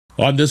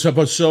On this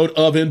episode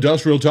of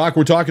Industrial Talk,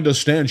 we're talking to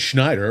Stan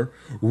Schneider,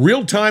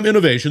 Real-Time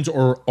Innovations,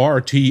 or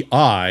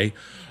RTI,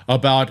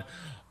 about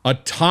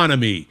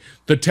autonomy,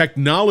 the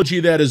technology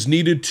that is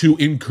needed to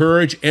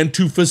encourage and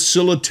to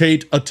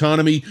facilitate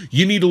autonomy.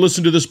 You need to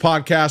listen to this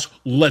podcast.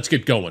 Let's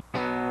get going.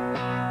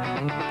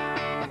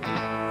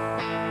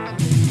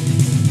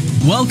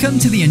 Welcome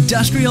to the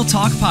Industrial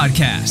Talk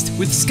Podcast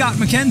with Scott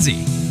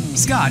McKenzie.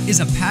 Scott is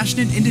a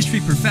passionate industry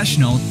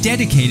professional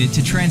dedicated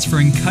to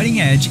transferring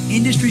cutting-edge,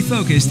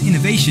 industry-focused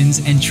innovations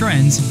and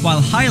trends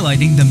while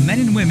highlighting the men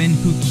and women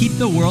who keep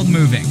the world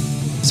moving.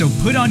 So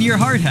put on your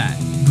hard hat,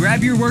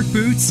 grab your work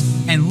boots,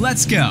 and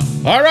let's go.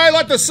 All right,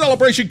 let the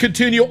celebration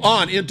continue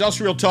on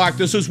Industrial Talk.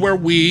 This is where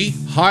we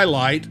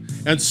highlight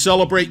and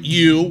celebrate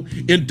you,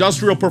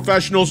 industrial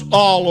professionals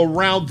all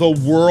around the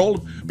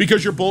world,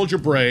 because you're bold, you're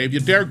brave, you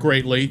dare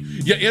greatly,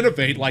 you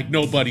innovate like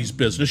nobody's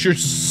business, you're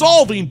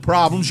solving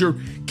problems, you're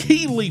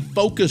keenly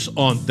focused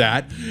on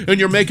that, and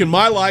you're making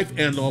my life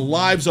and the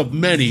lives of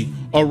many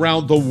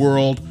around the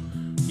world.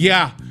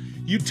 Yeah,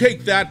 you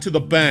take that to the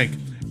bank.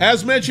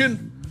 As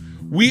mentioned,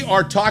 we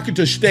are talking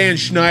to Stan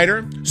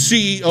Schneider,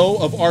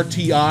 CEO of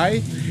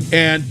RTI,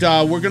 and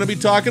we're going to be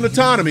talking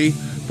autonomy.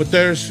 But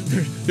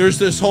there's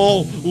this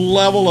whole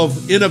level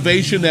of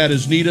innovation that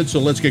is needed, so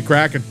let's get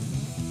cracking.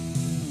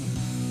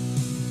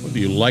 Whether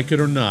you like it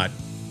or not,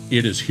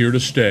 it is here to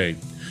stay.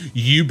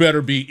 You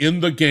better be in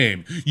the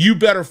game. You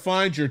better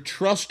find your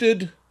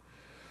trusted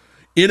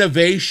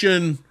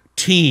innovation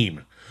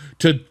team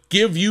to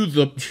give you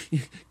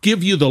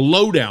the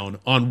lowdown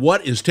on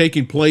what is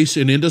taking place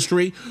in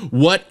industry,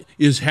 what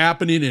is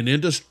happening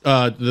in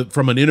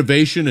from an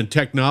innovation and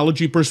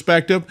technology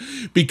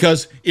perspective,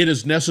 because it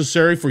is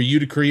necessary for you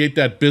to create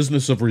that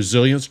business of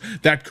resilience,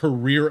 that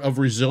career of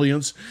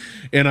resilience.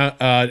 And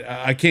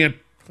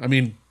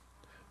the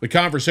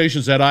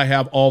conversations that I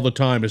have all the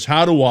time is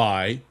how do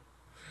I,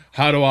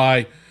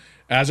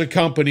 as a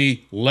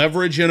company,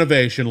 leverage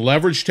innovation,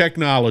 leverage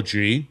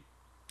technology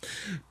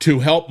to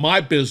help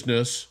my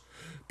business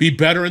be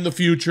better in the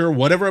future,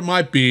 whatever it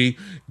might be,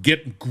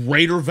 get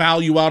greater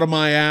value out of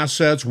my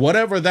assets,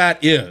 whatever that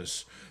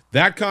is.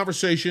 That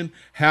conversation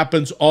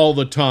happens all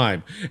the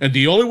time. And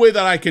the only way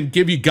that I can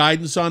give you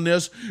guidance on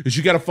this is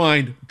you got to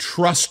find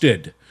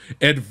trusted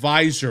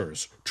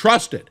advisors.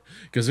 Trusted,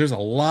 because there's a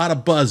lot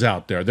of buzz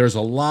out there. There's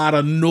a lot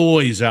of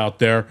noise out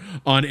there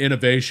on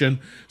innovation.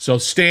 So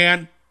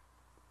Stan,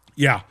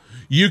 yeah,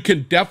 you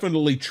can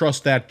definitely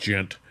trust that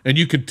gent, and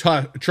you can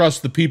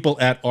trust the people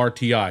at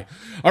RTI.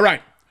 All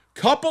right,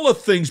 couple of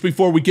things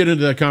before we get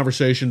into the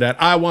conversation that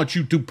I want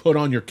you to put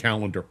on your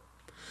calendar.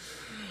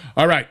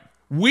 All right,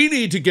 we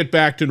need to get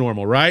back to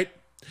normal, right?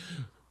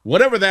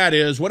 Whatever that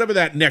is, whatever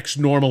that next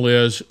normal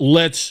is,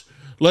 let's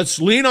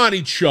lean on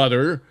each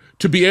other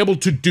to be able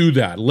to do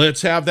that.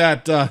 Let's have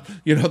that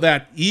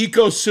that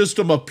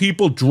ecosystem of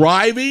people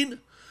driving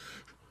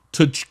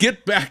to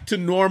get back to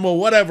normal,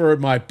 whatever it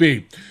might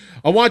be.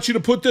 I want you to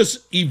put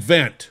this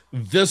event,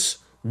 this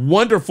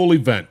wonderful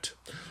event,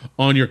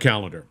 on your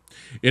calendar.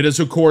 It is,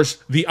 of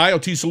course, the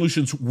IoT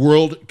Solutions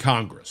World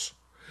Congress.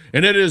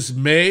 And it is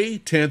May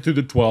 10th through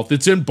the 12th.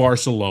 It's in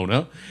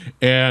Barcelona.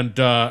 And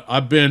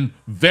I've been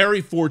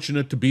very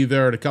fortunate to be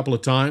there a couple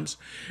of times.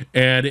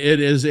 And it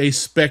is a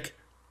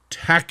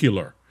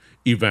spectacular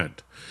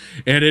event.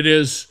 And it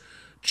is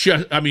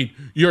just,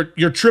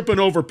 you're tripping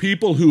over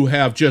people who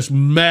have just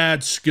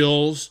mad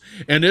skills.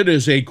 And it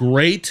is a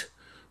great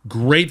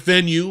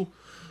venue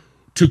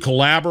to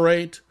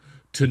collaborate,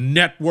 to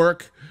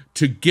network,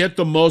 to get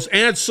the most,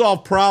 and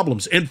solve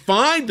problems, and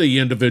find the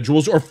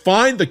individuals or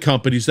find the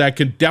companies that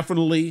can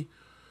definitely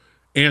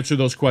answer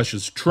those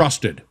questions.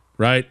 Trusted,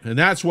 right? And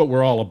that's what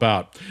we're all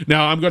about.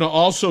 Now, I'm going to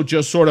also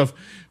just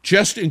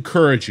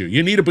encourage you.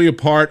 You need to be a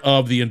part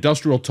of the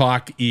Industrial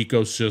Talk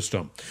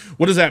ecosystem.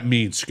 What does that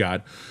mean,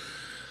 Scott?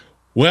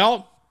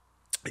 Well,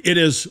 it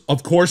is,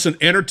 of course, an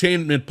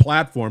entertainment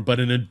platform,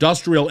 but an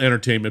industrial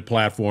entertainment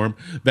platform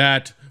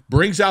that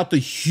brings out the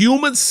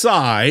human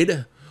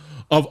side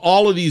of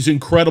all of these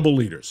incredible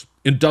leaders,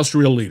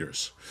 industrial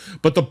leaders.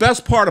 But the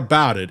best part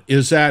about it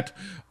is that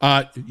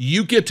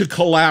you get to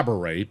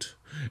collaborate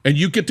and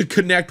you get to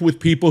connect with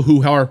people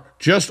who are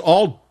just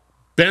all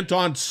bent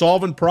on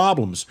solving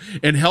problems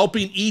and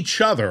helping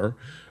each other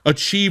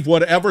achieve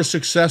whatever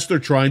success they're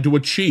trying to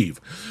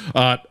achieve.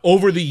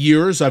 Over the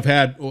years, I've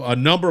had a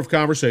number of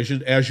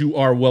conversations, as you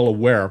are well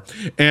aware,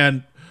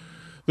 and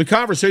the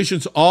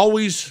conversation's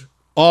always,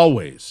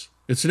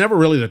 it's never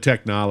really the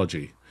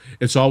technology.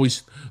 It's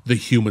always the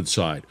human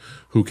side.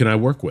 Who can I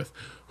work with?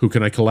 Who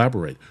can I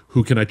collaborate?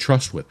 Who can I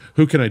trust with?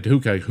 Who can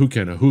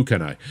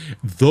I?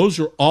 Those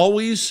are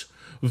always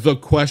the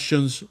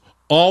questions,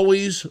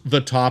 always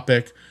the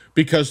topic,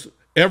 because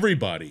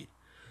everybody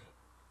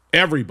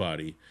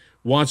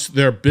wants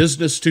their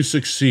business to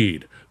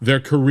succeed, their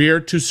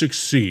career to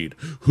succeed.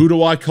 Who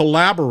do I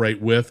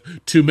collaborate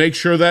with to make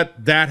sure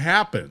that that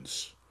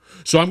happens?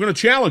 So I'm going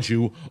to challenge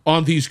you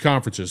on these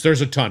conferences. There's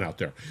a ton out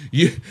there.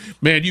 You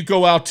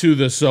go out to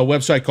this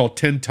website called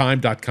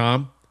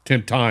 10time.com.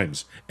 10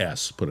 times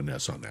S, put an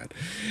S on that.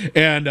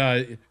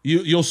 And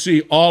you'll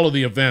see all of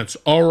the events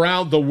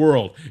around the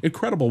world.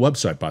 Incredible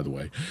website, by the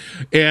way.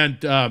 And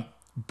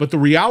but the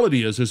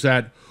reality is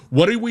that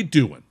what are we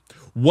doing?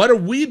 What are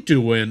we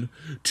doing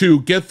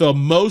to get the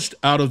most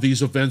out of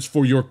these events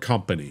for your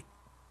company,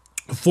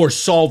 for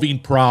solving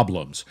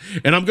problems?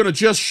 And I'm going to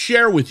just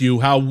share with you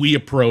how we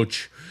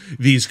approach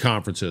these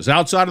conferences,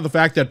 outside of the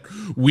fact that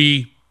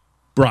we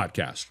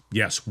broadcast.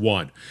 Yes,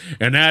 one.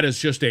 And that is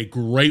just a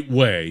great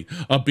way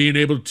of being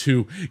able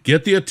to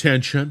get the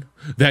attention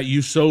that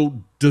you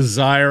so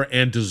desire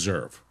and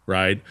deserve,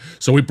 right?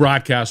 So we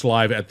broadcast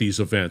live at these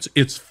events.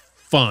 It's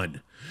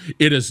fun.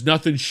 It is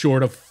nothing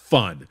short of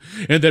fun.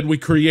 And then we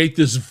create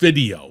this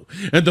video,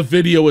 and the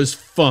video is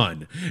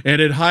fun, and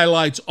it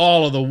highlights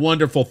all of the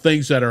wonderful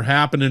things that are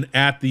happening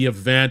at the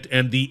event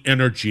and the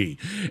energy.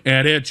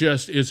 And it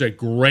just is a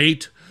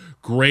great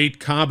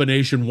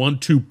combination,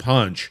 1-2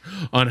 punch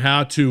on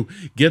how to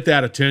get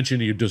that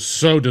attention you just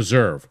so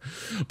deserve.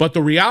 But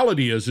the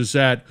reality is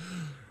that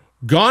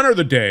gone are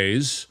the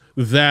days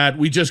that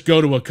we just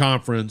go to a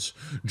conference,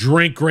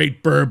 drink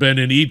great bourbon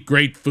and eat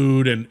great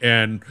food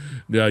and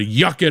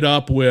yuck it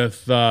up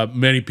with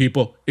many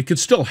people. It can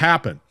still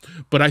happen,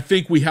 but I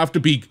think we have to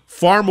be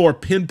far more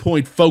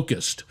pinpoint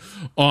focused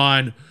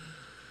on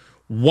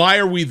why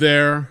are we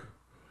there?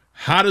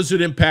 How does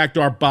it impact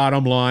our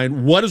bottom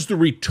line? What is the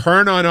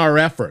return on our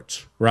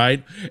efforts,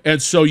 right?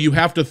 And so you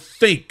have to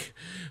think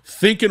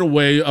in a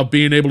way of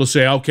being able to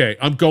say, okay,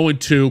 I'm going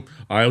to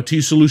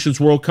IoT Solutions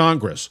World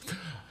Congress.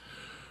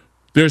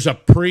 There's a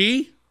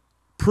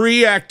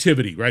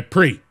pre-activity, right?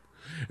 Pre.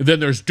 And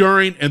then there's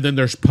during, and then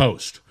there's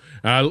post.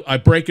 I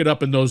break it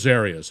up in those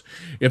areas.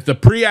 If the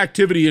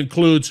pre-activity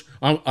includes,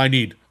 I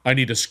need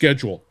to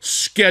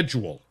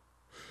schedule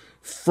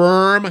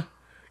firm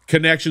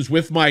connections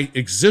with my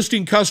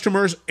existing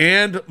customers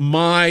and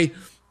my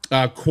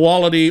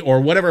quality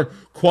or whatever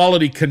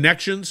quality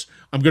connections,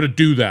 I'm going to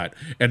do that.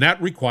 And that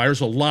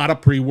requires a lot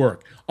of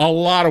pre-work, a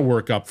lot of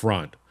work up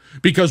front.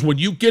 Because when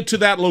you get to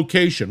that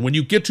location, when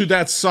you get to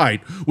that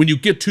site, when you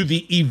get to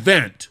the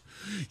event,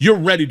 you're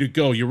ready to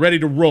go. You're ready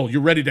to roll.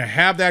 You're ready to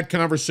have that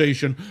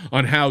conversation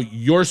on how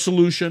your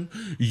solution,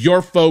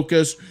 your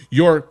focus,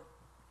 your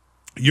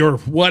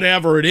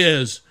whatever it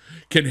is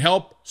can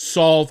help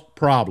solve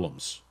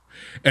problems.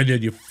 And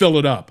then you fill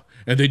it up.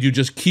 And then you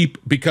just keep,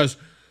 because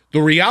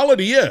the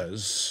reality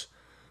is,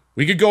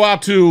 we could go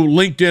out to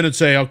LinkedIn and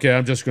say, okay,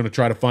 I'm just going to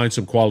try to find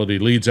some quality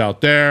leads out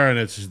there, and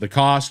it's the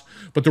cost.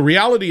 But the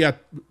reality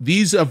at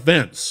these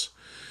events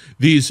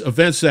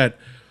that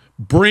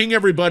bring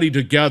everybody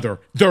together,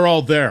 they're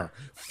all there,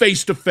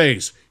 face to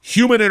face.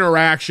 Human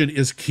interaction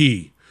is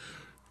key.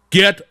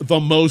 Get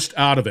the most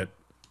out of it.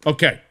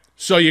 Okay,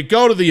 so you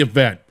go to the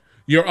event.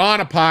 You're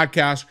on a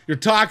podcast. You're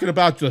talking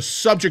about the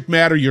subject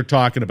matter you're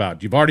talking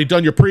about. You've already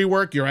done your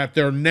pre-work. You're out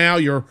there now.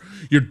 You're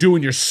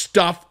doing your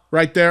stuff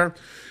right there.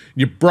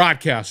 You're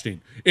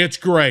broadcasting. It's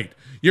great.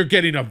 You're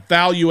getting a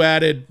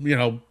value-added,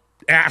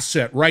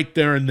 asset right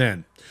there and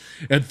then.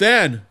 And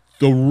then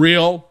the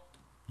real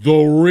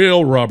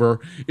rubber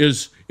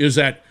is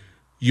that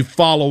you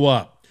follow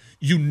up.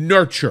 You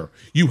nurture.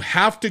 You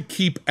have to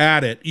keep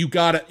at it. You've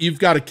got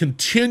to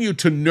continue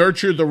to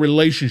nurture the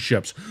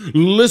relationships.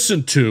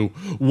 Listen to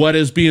what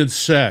is being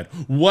said.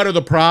 What are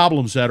the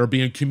problems that are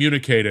being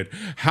communicated?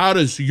 How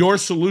does your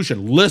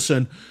solution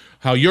listen?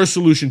 How your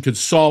solution can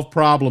solve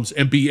problems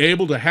and be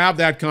able to have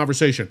that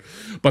conversation.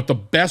 But the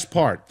best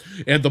part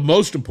and the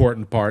most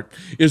important part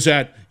is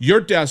that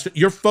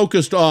you're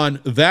focused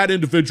on that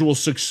individual's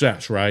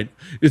success, right?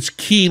 It's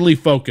keenly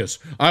focused.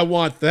 I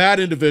want that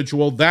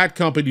individual, that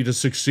company to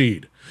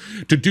succeed.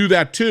 To do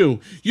that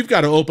too, you've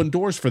got to open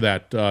doors for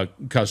that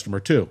customer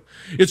too.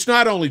 It's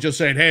not only just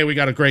saying, hey, we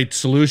got a great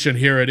solution,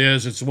 here it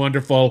is, it's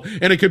wonderful,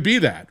 and it could be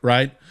that,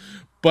 right?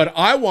 But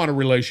I want a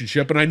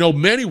relationship, and I know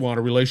many want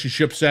a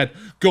relationships that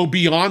go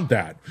beyond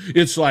that.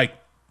 It's like,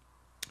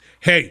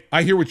 hey,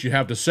 I hear what you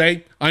have to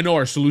say. I know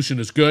our solution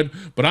is good,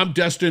 but I'm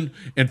destined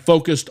and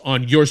focused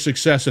on your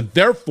success. And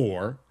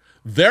therefore,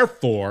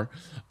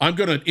 I'm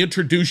going to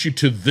introduce you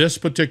to this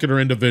particular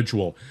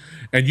individual.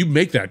 And you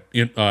make that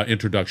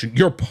introduction.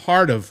 You're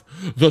part of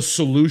the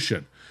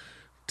solution.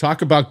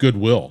 Talk about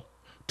goodwill.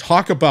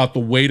 Talk about the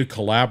way to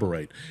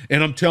collaborate.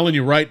 And I'm telling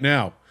you right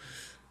now,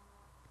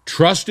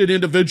 trusted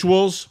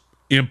individuals,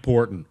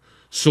 important.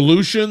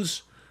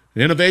 Solutions,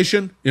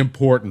 innovation,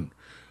 important.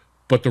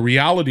 But the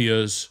reality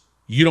is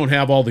you don't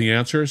have all the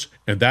answers,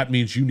 and that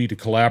means you need to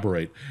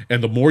collaborate.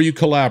 And the more you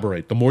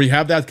collaborate, the more you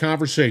have that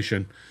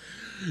conversation,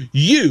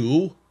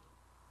 you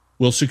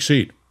will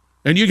succeed.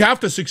 And you have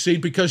to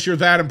succeed because you're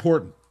that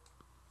important.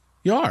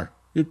 You are.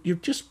 You're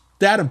just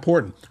that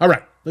important. All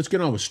right, let's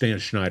get on with Stan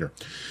Schneider.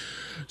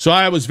 So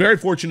I was very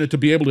fortunate to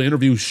be able to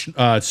interview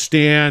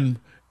Stan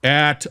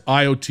at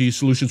IoT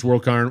Solutions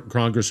World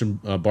Congress in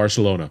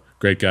Barcelona.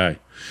 Great guy.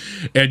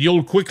 And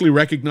you'll quickly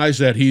recognize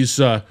that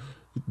he's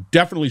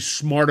definitely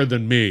smarter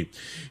than me.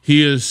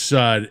 He is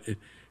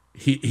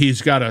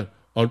he's got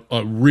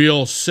a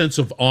real sense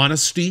of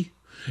honesty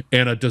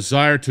and a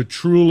desire to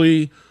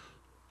truly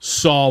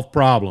solve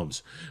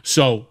problems.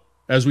 So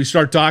as we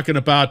start talking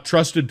about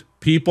trusted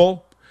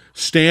people,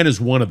 Stan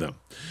is one of them.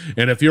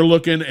 And if you're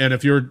looking and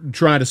if you're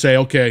trying to say,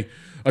 okay,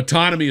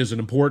 autonomy is an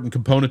important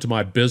component to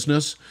my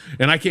business,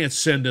 and I can't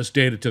send this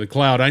data to the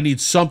cloud, I need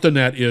something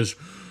that is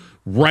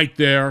right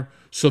there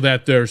so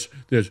that there's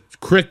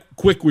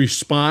quick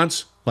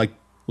response. Like,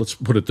 let's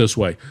put it this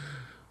way.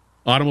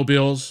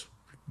 Automobiles,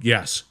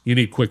 yes, you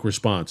need quick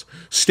response.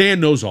 Stan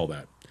knows all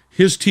that.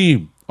 His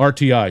team,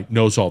 RTI,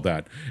 knows all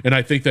that. And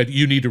I think that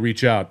you need to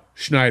reach out.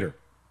 Schneider,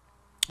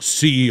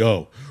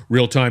 CEO,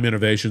 Real-Time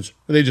Innovations.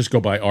 They just go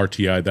by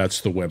RTI.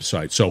 That's the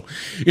website. So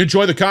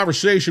enjoy the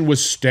conversation with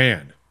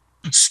Stan.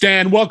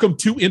 Stan, welcome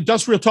to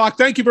Industrial Talk.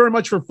 Thank you very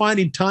much for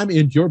finding time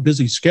in your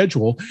busy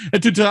schedule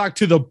and to talk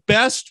to the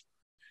best,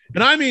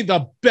 and I mean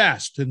the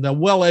best, and the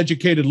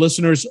well-educated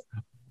listeners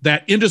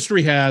that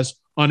industry has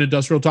on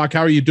Industrial Talk.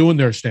 How are you doing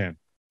there, Stan?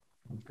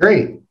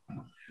 Great.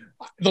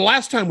 The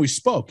last time we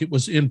spoke, it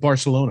was in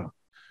Barcelona.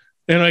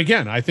 And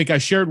again, I think I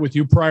shared with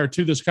you prior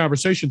to this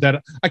conversation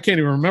that I can't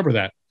even remember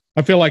that.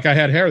 I feel like I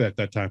had hair at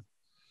that time.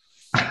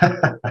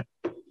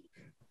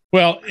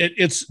 Well,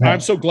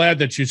 I'm so glad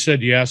that you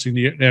said yes.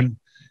 And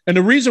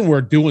the reason we're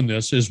doing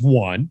this is,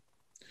 one,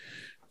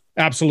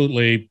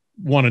 absolutely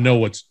want to know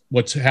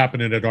what's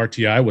happening at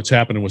RTI, what's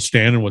happening with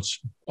Stan, and what's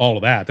all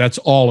of that. That's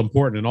all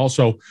important. And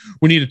also,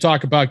 we need to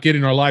talk about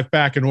getting our life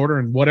back in order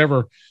and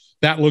whatever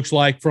that looks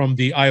like from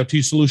the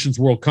IoT Solutions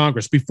World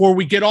Congress. Before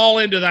we get all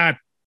into that,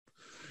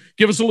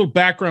 give us a little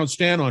background,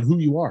 Stan, on who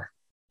you are.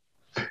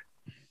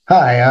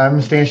 Hi,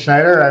 I'm Stan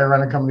Schneider. I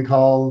run a company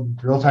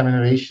called Real-Time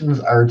Innovations,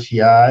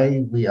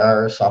 RTI. We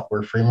are a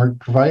software framework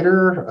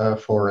provider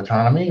for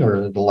autonomy.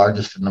 We're the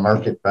largest in the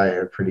market by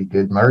a pretty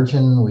good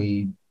margin.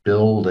 We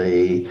build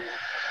a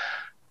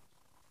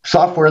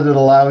software that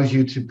allows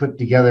you to put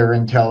together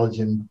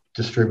intelligent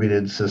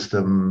distributed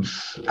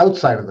systems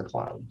outside of the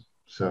cloud.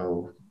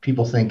 So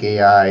people think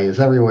AI is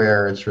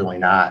everywhere. It's really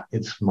not.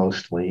 It's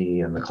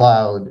mostly in the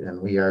cloud,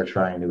 and we are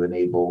trying to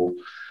enable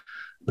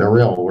the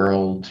real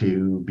world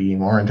to be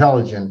more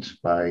intelligent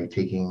by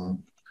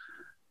taking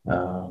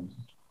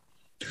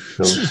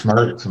those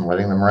smarts and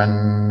letting them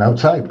run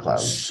outside the cloud.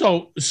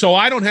 So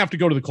I don't have to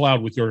go to the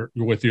cloud with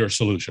your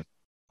solution.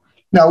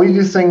 No, we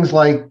do things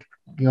like,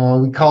 we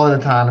call it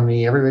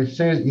autonomy. Everybody, as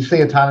soon as you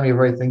say autonomy,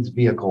 everybody thinks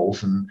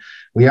vehicles, and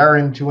we are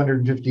in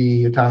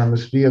 250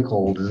 autonomous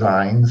vehicle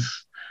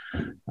designs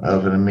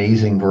of an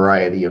amazing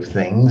variety of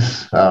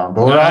things. But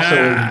we're also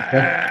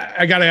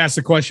I got to ask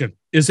the question: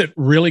 is it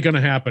really going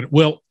to happen?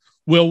 Will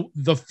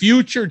the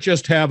future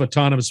just have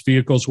autonomous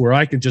vehicles where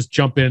I can just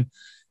jump in,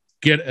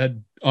 get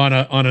on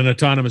an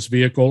autonomous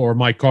vehicle, or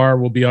my car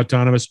will be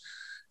autonomous?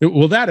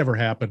 Will that ever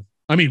happen?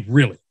 I mean,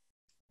 really?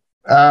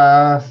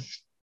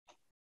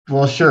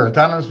 Well, sure.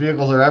 Autonomous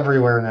vehicles are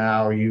everywhere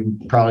now. You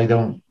probably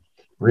don't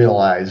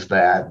realize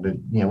that, but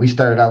we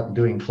started out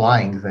doing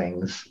flying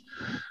things.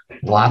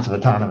 Lots of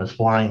autonomous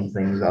flying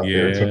things out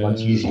there. It's a much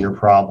easier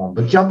problem.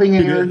 But jumping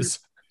in your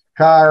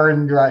car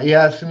and drive,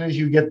 as soon as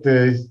you get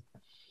the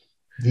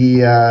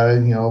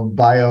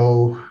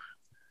bio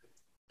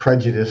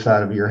prejudice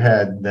out of your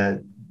head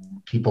that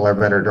people are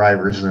better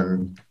drivers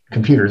than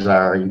computers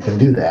are, you can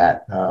do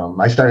that.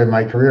 I started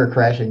my career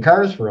crashing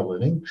cars for a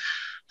living.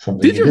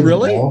 Did you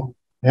really? Know.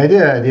 I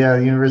did. Yeah,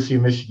 University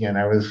of Michigan.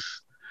 I was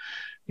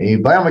a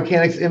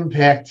biomechanics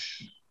impact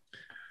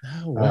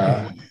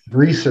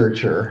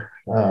researcher.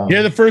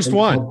 You're the first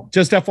one.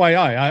 Just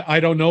FYI, I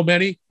don't know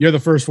many. You're the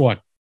first one.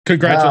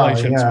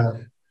 Congratulations.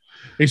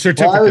 A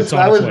certificate.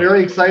 I was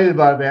very excited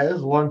about that. It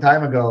was a long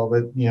time ago,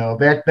 but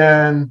back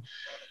then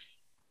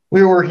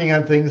we were working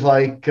on things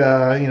like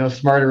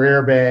smarter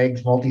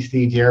airbags,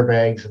 multi-stage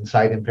airbags, and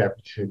side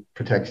impact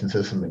protection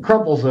system, and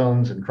crumple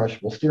zones, and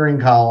crushable steering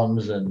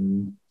columns,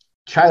 and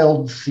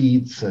child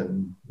seats,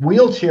 and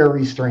wheelchair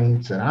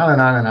restraints, and on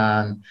and on and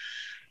on.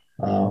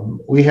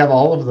 We have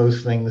all of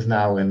those things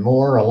now and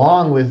more,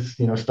 along with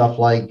stuff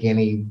like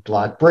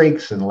anti-lock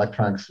brakes and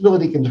electronic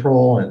stability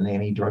control and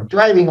anti-drug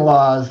driving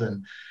laws.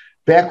 And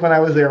back when I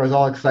was there, I was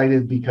all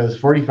excited because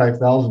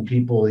 45,000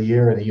 people a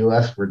year in the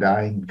U.S. were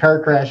dying in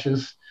car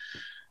crashes.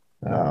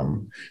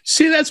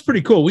 See, that's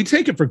pretty cool. We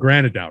take it for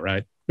granted now,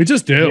 right? We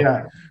just do.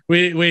 Yeah.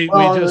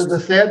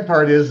 The sad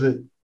part is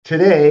that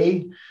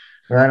today,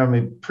 or I don't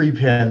mean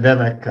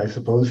pre-pandemic, I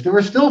suppose, there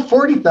were still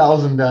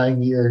 40,000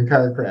 dying a year in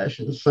car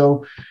crashes.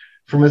 So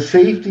from a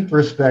safety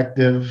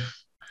perspective,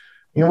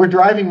 we're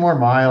driving more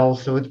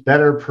miles, so it's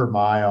better per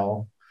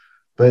mile.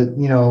 But,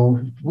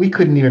 we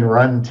couldn't even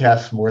run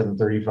tests more than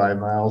 35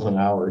 miles an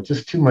hour. It's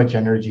just too much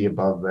energy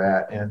above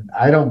that. And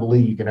I don't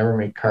believe you can ever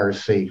make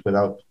cars safe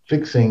without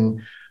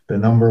fixing the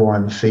number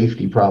one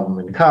safety problem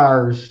in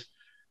cars,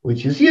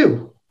 which is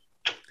you.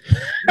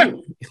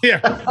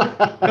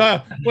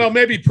 Yeah. Well,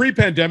 maybe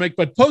pre-pandemic,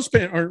 but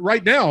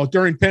right now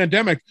during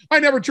pandemic, I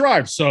never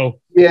drive. So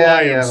super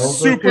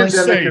the pandemic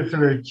safe. has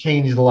sort of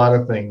changed a lot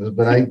of things,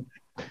 but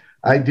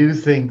I do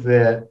think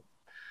that,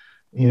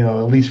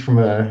 at least from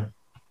a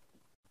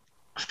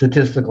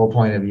statistical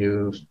point of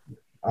view,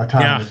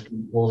 autonomous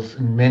vehicles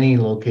in many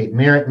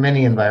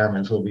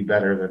environments will be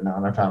better than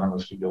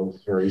non-autonomous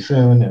vehicles very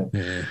soon.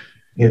 And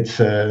it's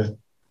the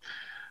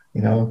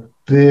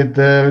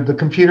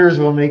computers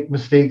will make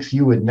mistakes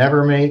you would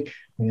never make.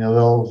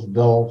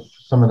 They'll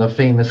some of the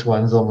famous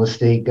ones, they'll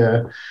mistake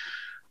a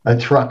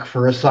truck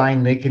for a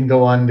sign they can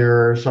go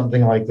under or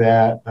something like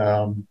that.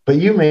 But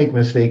you make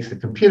mistakes the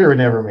computer would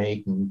never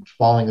make, and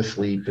falling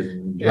asleep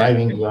and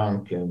driving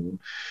drunk. And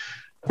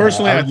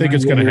personally, I think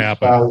it's going to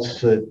happen.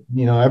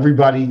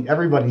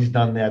 Everybody's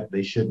done that.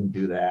 They shouldn't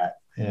do that.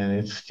 And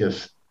it's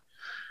just,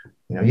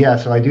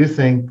 so I do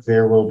think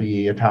there will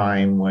be a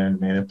time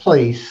when, in a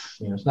place,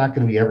 it's not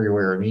going to be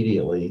everywhere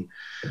immediately,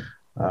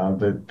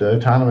 but the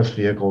autonomous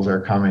vehicles are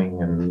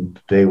coming and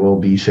they will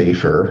be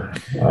safer.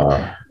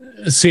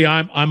 See,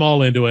 I'm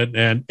all into it,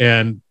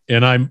 and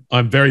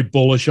I'm very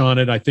bullish on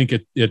it. I think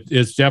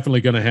it's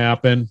definitely going to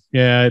happen.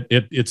 Yeah,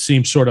 it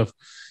seems sort of,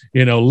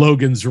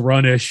 Logan's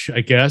Run-ish,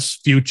 I guess,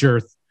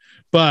 future.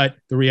 But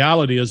the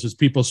reality is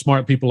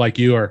smart people like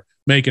you are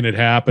making it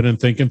happen and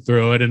thinking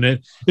through it, and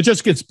it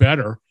just gets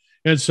better.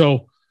 And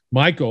so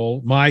my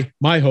goal, my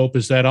hope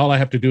is that all I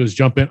have to do is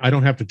jump in. I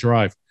don't have to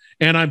drive,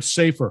 and I'm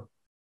safer,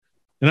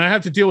 and I don't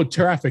have to deal with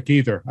traffic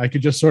either. I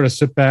could just sort of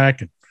sit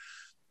back and,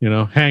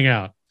 hang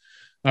out.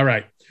 All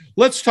right,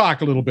 let's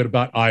talk a little bit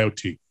about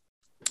IoT.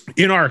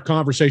 In our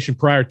conversation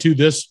prior to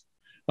this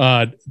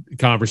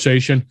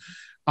conversation,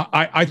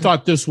 I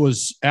thought this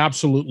was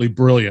absolutely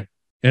brilliant.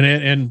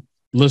 And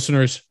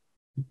listeners,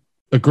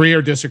 agree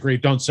or disagree,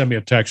 don't send me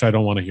a text. I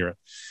don't want to hear it.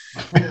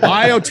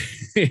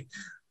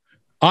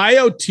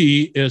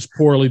 IoT is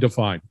poorly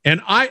defined.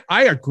 And I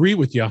agree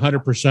with you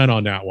 100%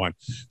 on that one,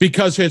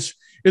 because it's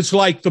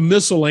like the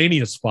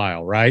miscellaneous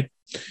file, right?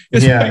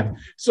 It's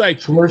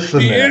like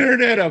the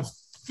Internet of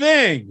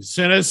Things,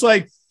 and it's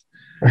like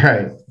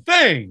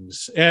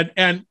things.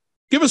 And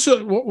give us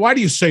why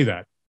do you say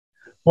that?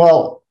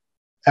 Well,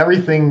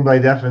 everything by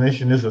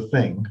definition is a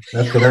thing.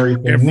 That's what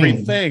everything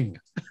means.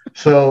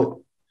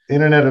 So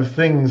Internet of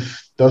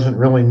Things doesn't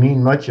really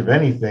mean much of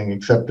anything,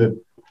 except that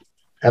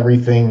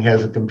everything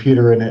has a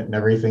computer in it and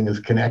everything is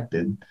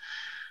connected.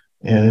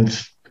 And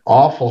it's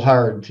awful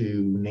hard to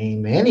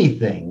name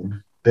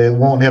anything that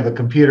won't have a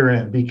computer in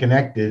it and be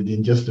connected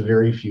in just a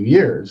very few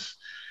years.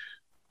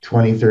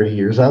 20, 30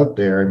 years out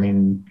there. I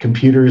mean,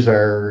 computers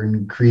are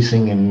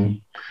increasing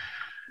in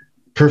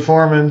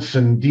performance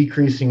and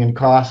decreasing in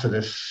cost at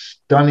a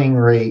stunning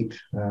rate.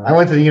 I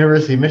went to the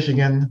University of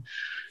Michigan.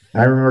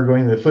 I remember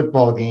going to the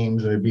football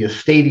games. There'd be a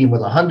stadium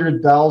with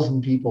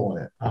 100,000 people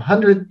in it,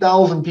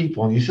 100,000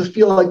 people. And you just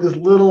feel like this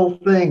little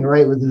thing,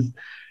 right, with this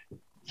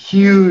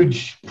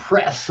huge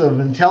press of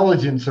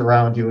intelligence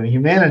around you and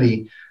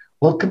humanity.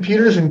 Well,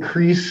 computers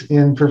increase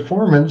in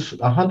performance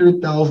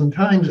 100,000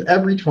 times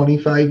every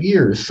 25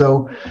 years.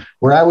 So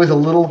where I was a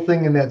little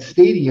thing in that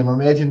stadium,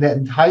 imagine that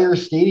entire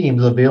stadium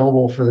is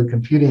available for the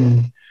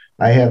computing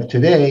I have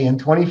today. And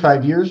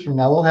 25 years from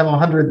now, we'll have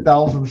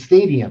 100,000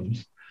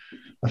 stadiums,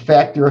 a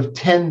factor of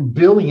 10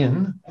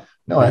 billion.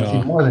 No,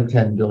 actually more than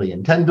 10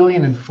 billion. 10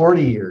 billion in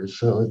 40 years.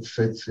 So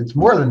it's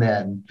more than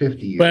that in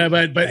 50 years.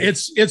 But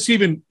it's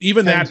even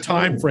that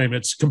time frame.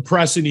 It's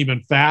compressing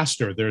even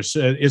faster. There's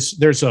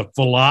a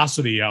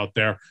velocity out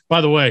there.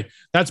 By the way,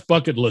 that's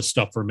bucket list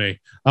stuff for me.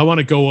 I want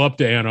to go up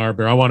to Ann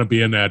Arbor. I want to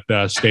be in that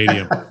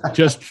stadium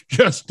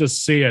just to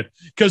see it,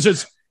 because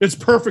it's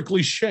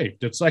perfectly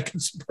shaped. It's like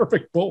it's a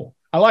perfect bowl.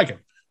 I like it.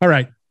 All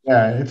right.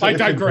 Yeah, I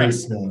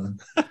digress.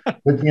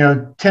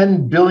 But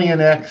 10 billion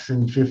X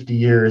in 50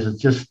 years,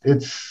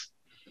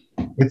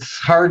 it's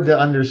hard to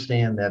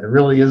understand that. It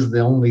really is the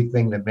only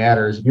thing that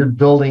matters. If you're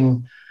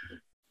building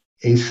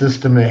a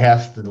system that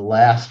has to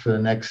last for the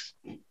next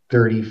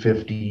 30,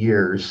 50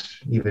 years,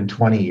 even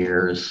 20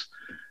 years,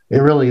 it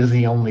really is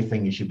the only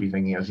thing you should be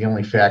thinking of. The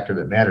only factor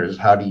that matters is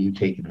how do you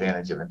take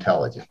advantage of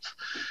intelligence,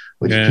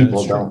 which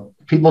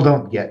people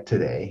don't get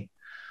today.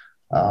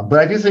 But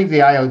I do think the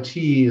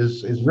IoT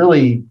is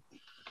really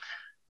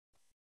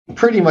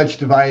pretty much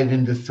divided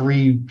into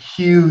three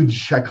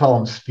huge, I call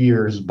them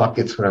spheres,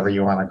 buckets, whatever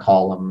you want to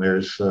call them.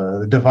 There's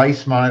the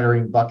device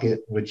monitoring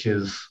bucket, which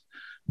is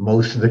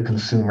most of the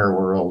consumer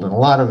world and a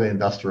lot of the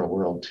industrial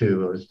world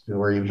too,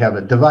 where you have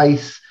a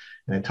device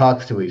and it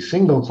talks to a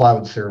single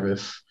cloud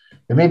service.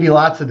 There may be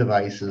lots of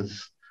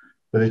devices,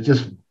 but it's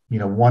just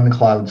one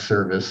cloud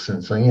service.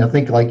 And so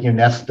think like your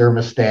Nest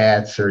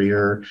thermostats or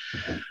your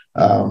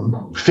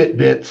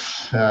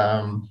Fitbits.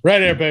 Right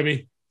there,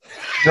 baby.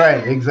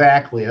 Right,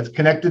 exactly. It's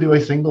connected to a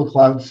single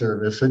cloud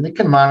service, and it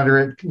can monitor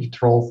it, can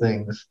control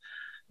things.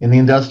 In the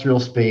industrial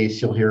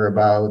space, you'll hear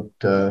about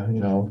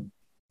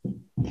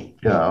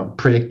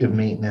predictive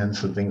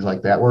maintenance and things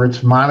like that, where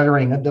it's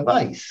monitoring a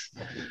device.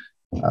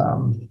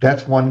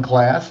 That's one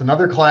class.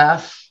 Another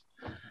class,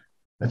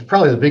 that's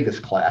probably the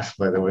biggest class,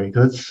 by the way,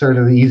 because it's sort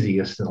of the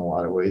easiest in a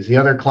lot of ways. The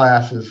other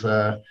class is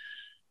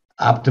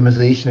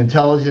optimization,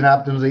 intelligent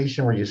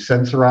optimization, where you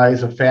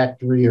sensorize a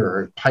factory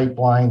or a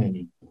pipeline and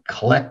you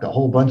collect a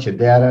whole bunch of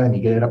data and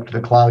you get it up to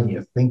the cloud and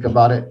you think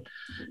about it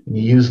and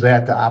you use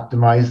that to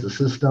optimize the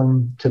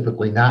system,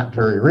 typically not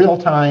very real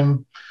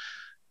time.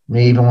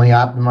 may even only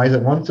optimize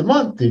it once a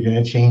month. You're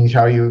going to change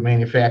how you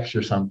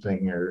manufacture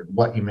something or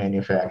what you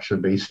manufacture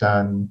based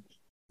on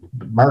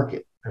the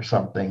market or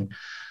something.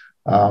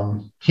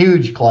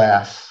 Huge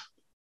class.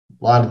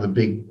 A lot of the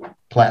big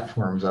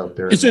platforms out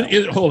there.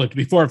 Hold it,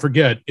 before I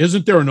forget,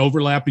 isn't there an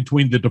overlap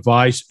between the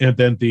device and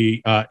then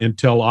the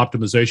Intel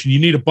optimization? You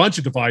need a bunch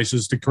of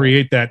devices to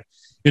create that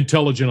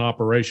intelligent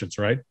operations,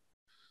 right?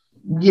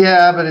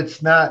 Yeah, but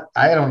it's not,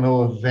 I don't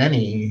know of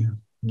any,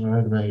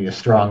 maybe a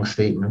strong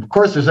statement. Of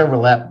course, there's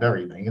overlap of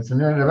everything. It's the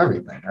internet of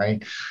everything,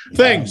 right?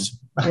 Things.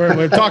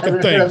 We're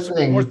talking things.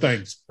 More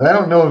things. But I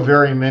don't know of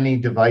very many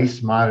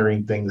device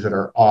monitoring things that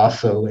are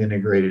also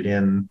integrated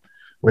in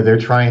where they're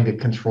trying to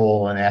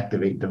control and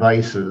activate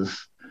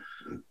devices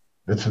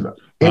that's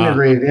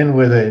integrated in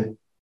with a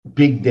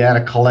big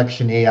data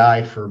collection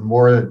AI for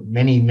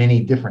many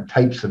different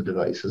types of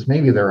devices.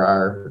 Maybe there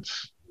are.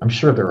 I'm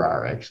sure there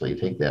are, actually.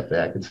 Take that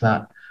back. It's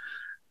not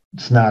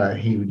a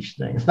huge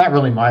thing. It's not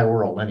really my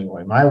world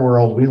anyway. My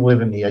world, we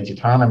live in the edge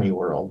autonomy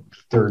world,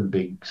 third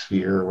big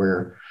sphere,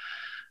 where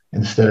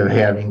instead of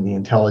having the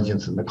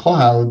intelligence in the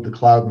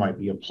cloud might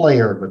be a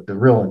player, but the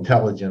real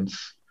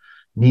intelligence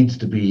needs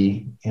to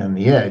be in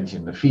the edge,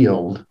 in the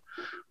field,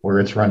 where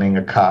it's running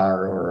a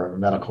car or a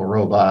medical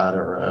robot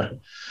or a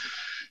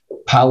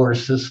power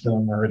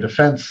system or a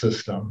defense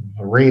system,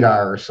 a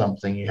radar or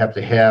something. You have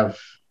to have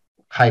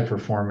high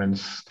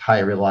performance, high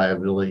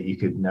reliability. You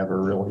could never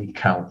really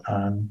count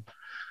on.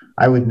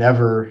 I would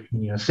never,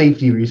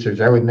 safety research,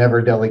 I would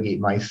never delegate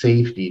my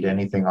safety to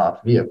anything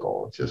off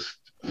vehicle. It's just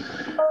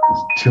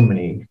too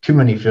many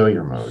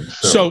failure modes.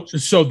 So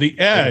the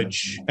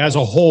edge as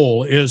a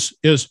whole is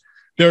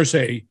there's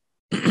a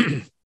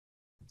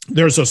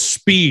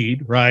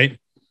speed, right?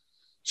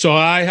 So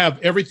I have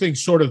everything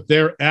sort of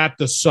there at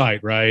the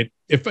site, right?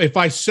 If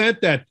I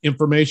sent that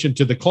information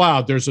to the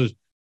cloud, there's a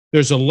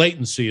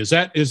latency. Is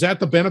that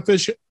the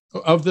benefit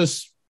of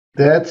this?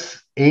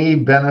 That's a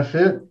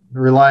benefit.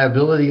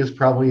 Reliability is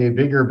probably a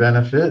bigger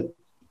benefit.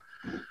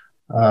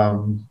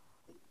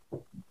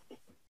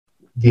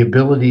 The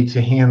ability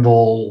to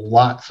handle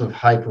lots of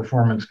high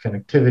performance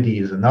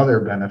connectivity is another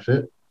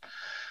benefit.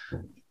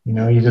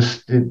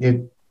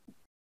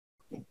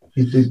 It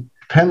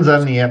depends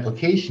on the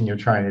application you're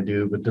trying to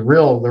do, but the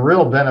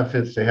real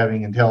benefits to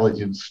having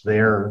intelligence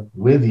there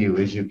with you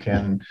is you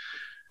can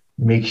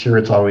make sure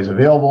it's always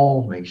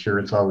available, make sure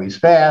it's always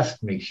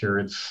fast, make sure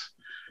it's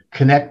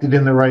connected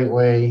in the right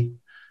way.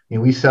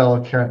 We sell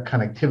a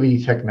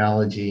connectivity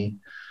technology.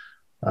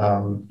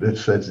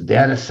 It's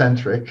data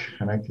centric,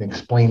 and I can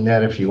explain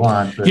that if you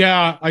want. But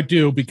yeah, I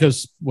do,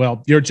 because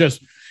you're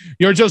just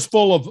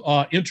full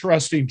of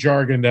interesting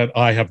jargon that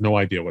I have no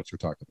idea what you're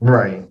talking about.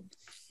 Right.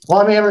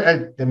 Well, I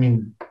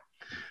mean,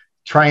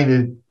 trying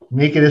to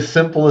make it as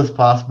simple as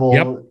possible.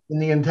 Yep. In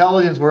the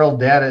intelligence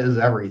world, data is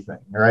everything,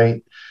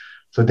 right?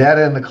 So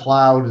data in the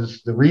cloud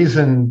is the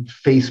reason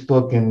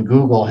Facebook and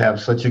Google have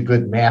such a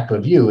good map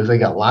of you, is they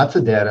got lots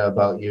of data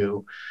about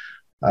you.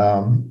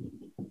 Data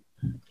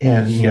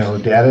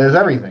is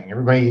everything.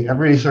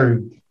 Everybody sort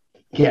of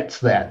gets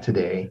that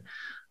today.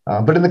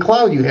 But in the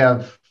cloud, you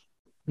have,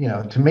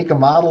 to make a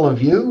model of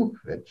you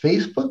at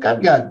Facebook,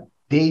 I've got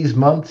days,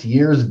 months,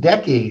 years,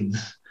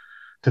 decades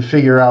to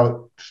figure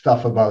out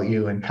stuff about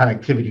you and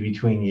connectivity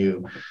between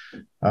you.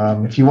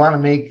 If you want to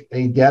make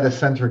a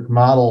data-centric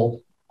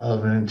model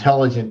of an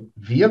intelligent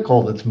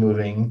vehicle that's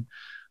moving,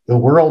 the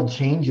world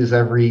changes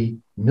every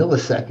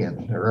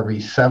millisecond or every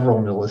several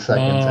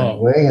milliseconds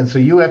anyway. And so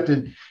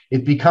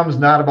it becomes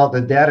not about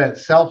the data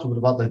itself, but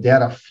about the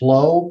data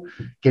flow,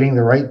 getting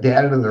the right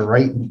data to the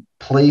right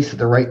place at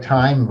the right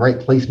time. The right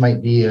place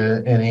might be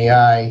an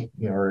AI,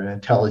 or an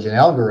intelligent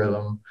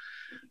algorithm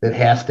that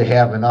has to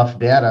have enough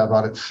data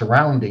about its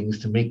surroundings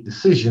to make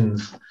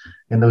decisions.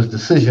 And those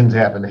decisions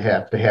have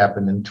to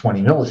happen in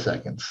 20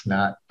 milliseconds,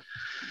 not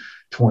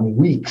 20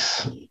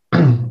 weeks.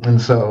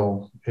 And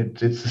so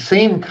it's the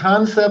same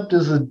concept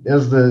as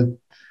the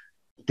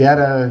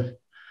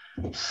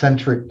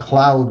data-centric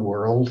cloud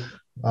world.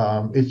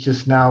 It's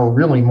just now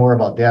really more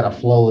about data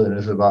flow than it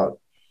is about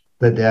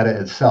the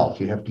data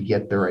itself. You have to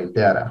get the right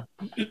data.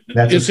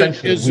 That's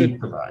essentially what we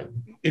provide.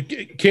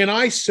 Can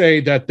I say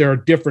that there are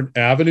different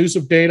avenues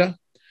of data?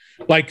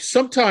 Like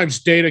sometimes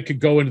data could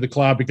go into the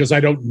cloud because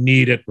I don't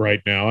need it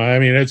right now. I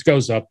mean, it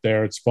goes up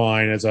there, it's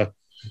fine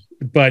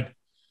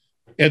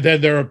and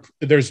then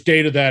there's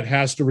data that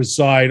has to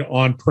reside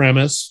on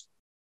premise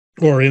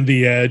or in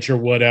the edge or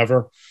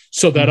whatever,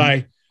 so that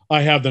I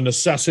have the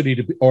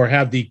necessity or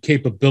have the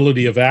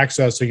capability of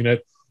accessing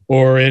it,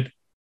 or it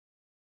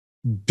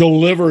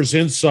delivers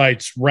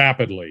insights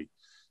rapidly.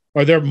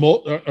 Are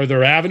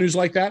there avenues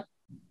like that?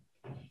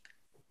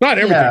 Not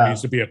everything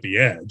needs to be at the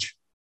edge.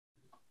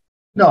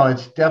 No,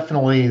 it's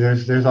definitely,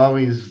 there's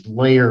always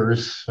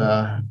layers.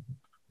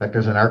 Like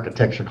there's an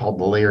architecture called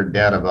the layered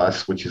data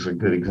bus, which is a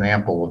good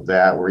example of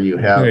that, where you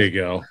have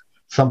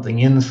something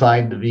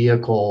inside the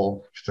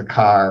vehicle. It's a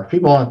car.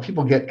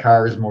 People get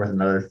cars more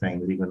than other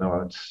things, even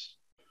though it's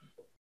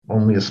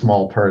only a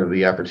small part of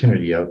the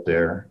opportunity out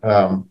there.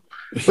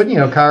 But, you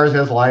know, cars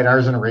has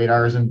LiDARs and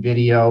radars and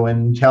video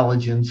and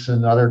intelligence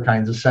and other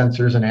kinds of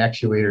sensors and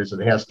actuators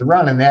that it has to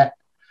run. And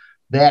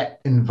that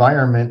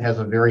environment has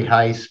a very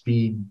high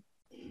speed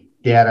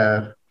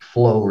data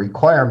flow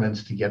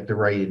requirements to get the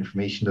right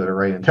information to the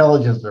right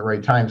intelligence at the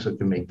right time so it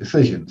can make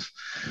decisions.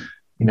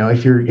 You know,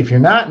 if you're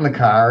not in the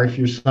car, if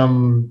you're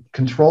some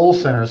control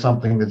center or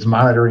something that's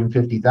monitoring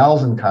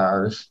 50,000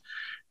 cars,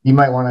 you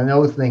might want to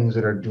know things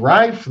that are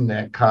derived from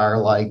that car,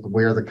 like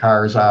where the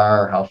cars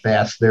are, how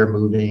fast they're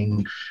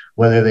moving,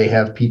 whether they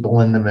have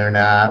people in them or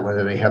not,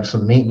 whether they have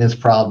some maintenance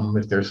problem,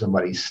 if there's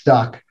somebody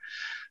stuck.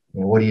 You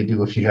know, what do you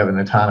do if you have an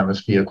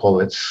autonomous vehicle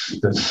that's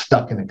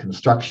stuck in a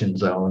construction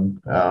zone?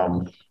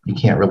 You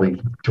can't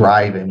really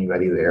drive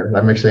anybody there.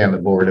 I'm actually on the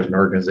board of an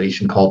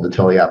organization called the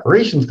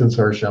Teleoperations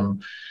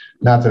Consortium.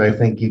 Not that I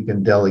think you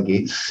can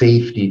delegate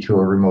safety to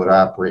a remote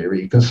operator.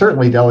 You can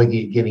certainly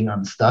delegate getting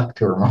unstuck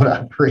to a remote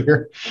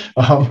operator.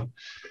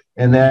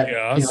 And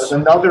that is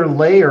another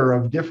layer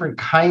of different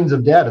kinds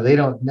of data. They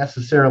don't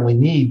necessarily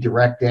need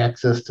direct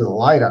access to the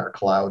LiDAR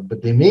cloud,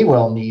 but they may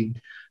well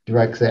need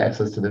direct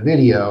access to the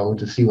video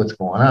to see what's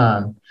going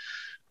on.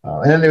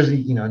 And then there's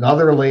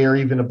another layer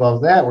even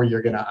above that where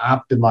you're going to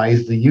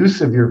optimize the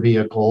use of your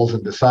vehicles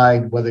and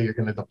decide whether you're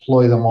going to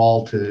deploy them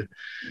all to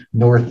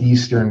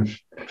northeastern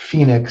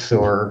Phoenix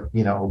or,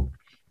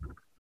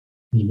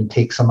 even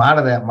take some out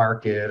of that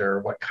market,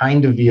 or what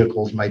kind of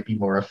vehicles might be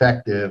more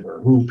effective,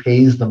 or who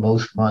pays the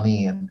most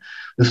money, and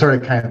the sort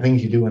of kind of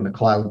things you do in the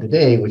cloud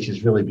today, which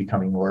is really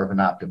becoming more of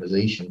an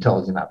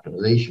intelligent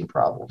optimization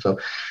problem. So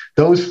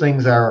those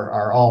things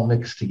are all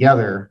mixed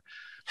together.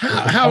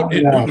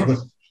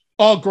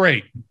 Oh,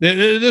 great.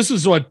 This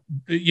is what,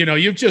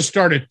 you've just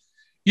started.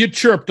 You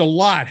chirped a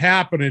lot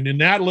happening in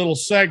that little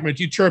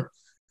segment. You chirped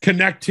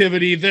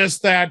connectivity, this,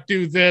 that,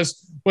 do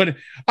this, but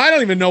I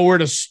don't even know where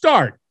to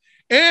start.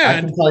 And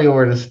I can tell you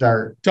where to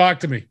start.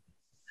 Talk to me.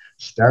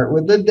 Start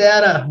with the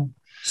data.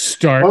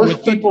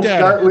 Most people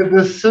start with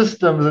the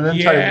systems and then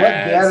try, what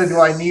data do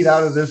I need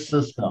out of this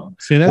system?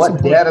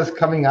 What data is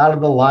coming out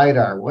of the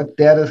LiDAR? What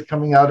data is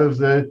coming out of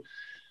the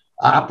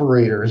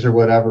operators or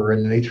whatever?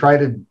 And they try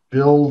to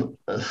build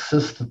a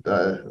system,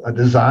 a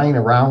design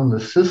around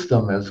the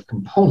system as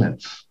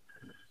components.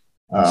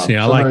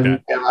 I like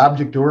that.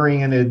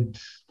 Object-oriented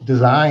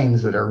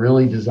designs that are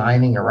really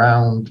designing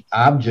around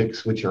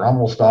objects, which are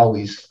almost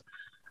always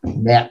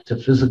mapped to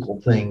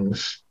physical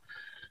things.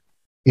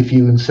 If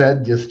you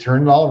instead just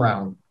turn it all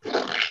around,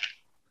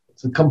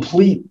 it's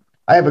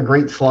I have a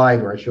great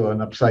slide where I show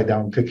an upside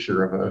down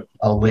picture of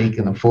a lake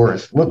in a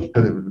forest. Look at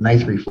the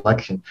nice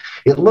reflection.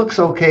 It looks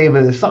okay,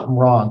 but there's something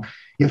wrong.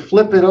 You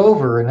flip it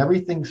over and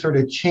everything sort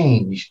of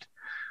changed.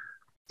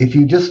 If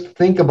you just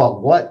think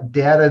about what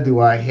data do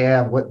I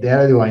have, what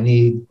data do I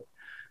need,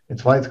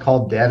 it's why it's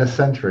called data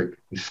centric.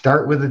 You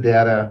start with the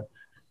data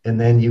and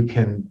then you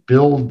can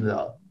build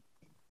the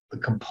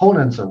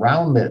components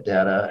around that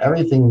data.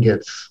 Everything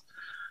gets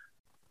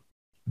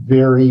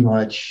very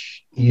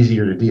much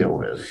easier to deal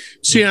with.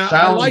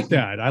 I like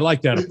that. I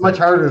like that. It's much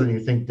harder than you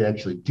think to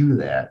actually do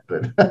that.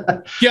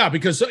 But yeah,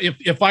 because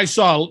if I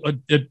saw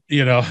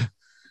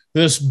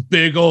this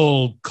big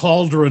old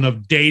cauldron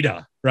of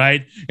data,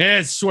 right, and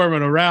it's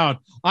swimming around,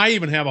 I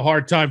even have a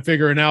hard time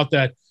figuring out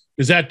that,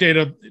 is that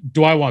data,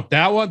 do I want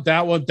that one,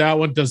 that one, that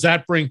one? Does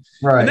that bring,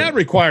 right? And that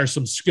requires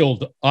some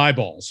skilled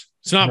eyeballs.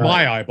 It's not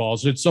my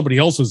eyeballs, it's somebody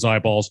else's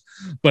eyeballs.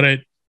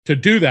 But to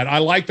do that, I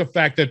like the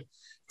fact that if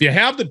you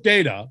have the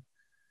data,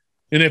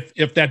 and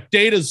if that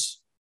data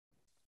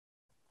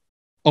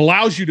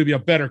allows you to be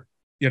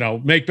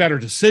make better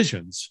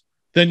decisions,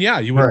 then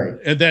you would. Right.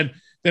 And then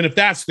if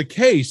that's the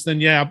case,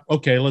 then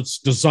okay, let's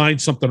design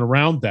something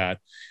around that.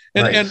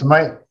 And so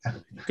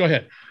go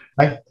ahead.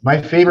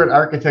 My favorite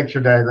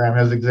architecture diagram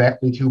has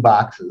exactly two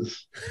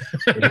boxes.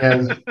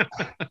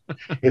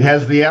 It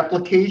has the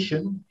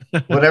application,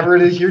 whatever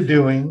it is you're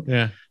doing.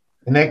 Yeah.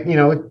 And that,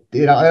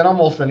 at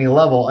almost any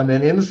level. And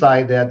then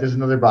inside that, there's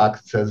another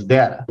box that says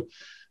data.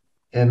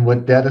 And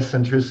what data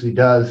centricity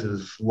does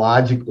is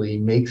logically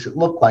makes it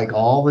look like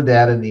all the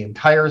data in the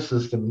entire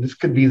system. This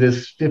could be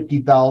this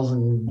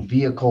 50,000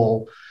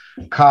 vehicle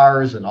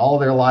cars and all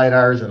their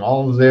LiDARs and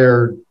all of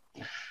their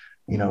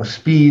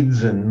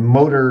speeds and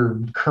motor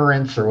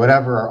currents or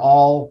whatever are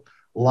all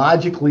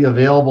logically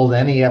available to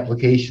any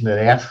application that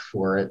asks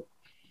for it,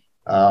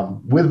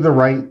 with the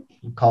right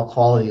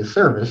quality of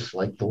service,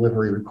 like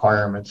delivery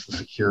requirements, the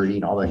security,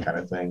 and all that kind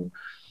of thing.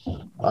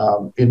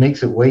 It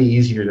makes it way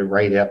easier to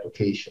write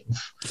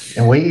applications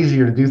and way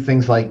easier to do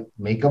things like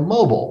make them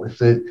mobile. If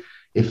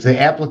the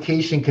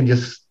application can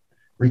just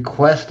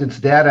request its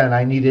data and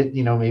I need it,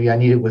 maybe I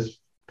need it with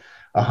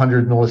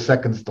 100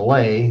 milliseconds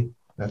delay.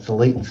 That's the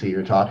latency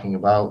you're talking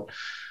about.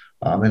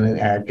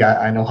 And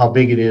I know how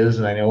big it is,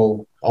 and I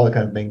know all that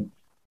kind of thing.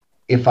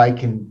 If I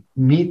can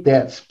meet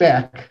that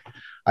spec,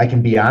 I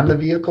can be on the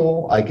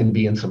vehicle. I can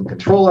be in some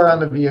controller on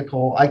the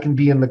vehicle. I can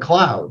be in the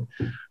cloud.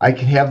 I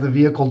can have the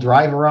vehicle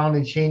drive around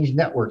and change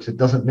networks. It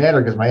doesn't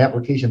matter because my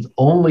application's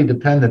only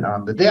dependent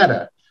on the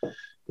data.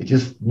 It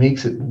just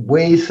makes it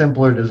way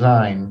simpler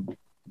design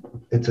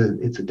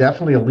it's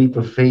definitely a leap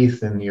of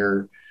faith in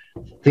your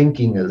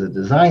thinking as a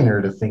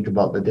designer to think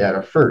about the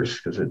data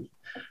first, because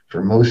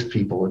for most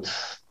people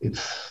it's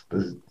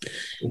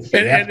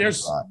and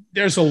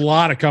there's a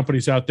lot of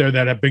companies out there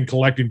that have been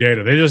collecting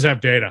data. They just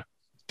have data.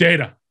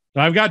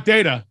 I've got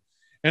data,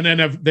 and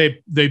then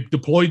they've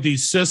deployed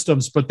these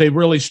systems, but they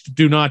really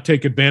do not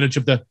take advantage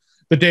of the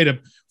data.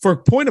 For a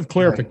point of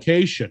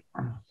clarification,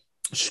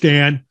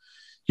 Stan,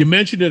 you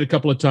mentioned it a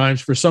couple of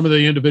times. For some of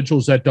the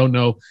individuals that don't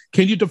know,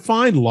 can you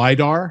define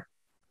LiDAR?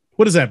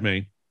 What does that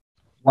mean?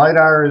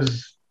 LiDAR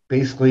is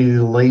basically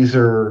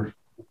laser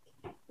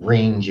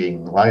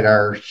ranging.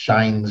 LiDAR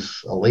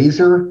shines a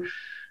laser,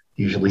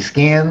 usually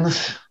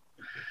scans.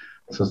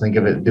 So think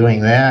of it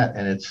doing that,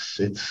 and it's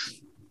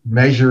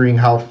measuring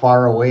how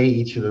far away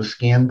each of those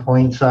scan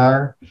points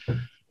are.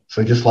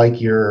 So just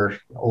like your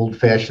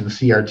old-fashioned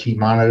CRT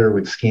monitor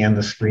would scan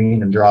the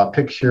screen and draw a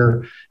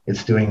picture,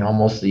 it's doing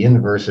almost the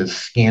inverse. It's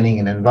scanning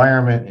an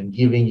environment and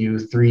giving you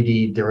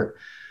 3D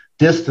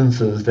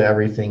distances to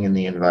everything in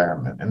the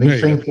environment. And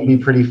these things can be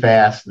pretty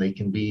fast, and they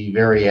can be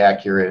very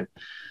accurate.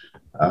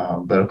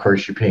 But of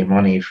course, you pay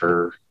money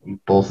for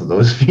both of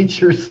those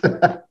features.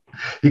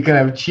 You can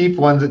have cheap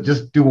ones that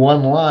just do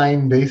one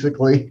line,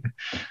 basically.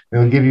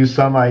 It'll give you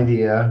some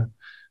idea.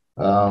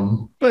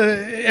 But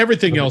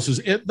everything else is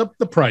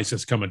the price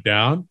is coming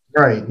down.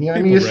 Right. Yeah,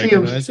 I mean, you see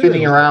them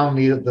spinning around,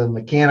 the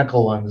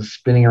mechanical ones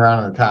spinning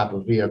around on the top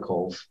of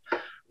vehicles.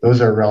 Those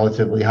are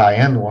relatively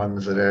high-end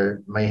ones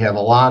that may have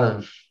a lot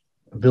of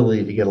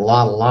ability to get a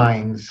lot of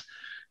lines,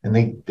 and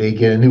they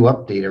get a new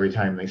update every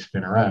time they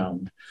spin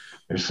around.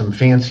 There's some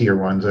fancier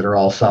ones that are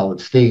all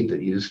solid state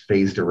that use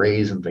phased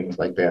arrays and things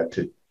like that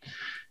to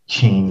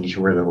change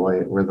where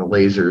the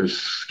laser's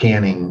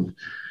scanning.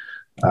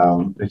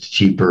 It's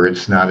cheaper.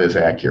 It's not as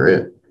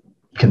accurate.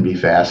 Can be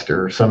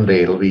faster.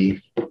 Someday it'll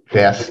be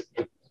fast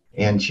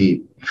and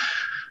cheap.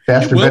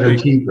 Faster, better,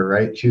 cheaper,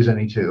 right? Choose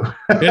any two.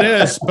 It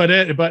is, but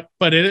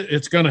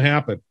it's going to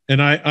happen,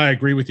 and I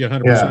agree with you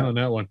 100% on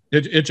that one.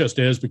 It just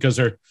is, because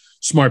they're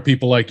smart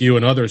people like you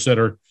and others that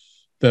are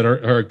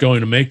going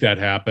to make that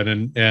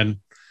happen. And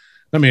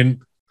I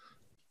mean,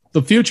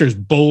 the future is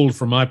bold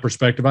from my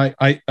perspective.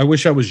 I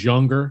wish I was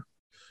younger,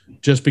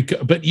 just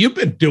because. But you've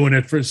been doing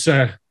it for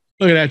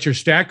looking at your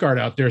stack guard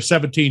out there,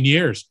 17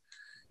 years.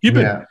 You've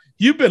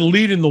been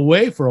leading the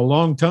way for a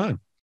long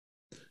time.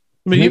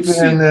 I mean, you've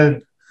been in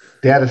the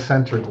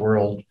data-centric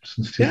world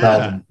since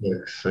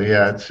 2006. So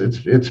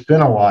it's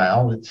been a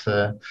while. It's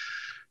an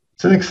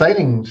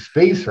exciting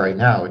space right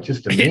now. It's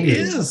just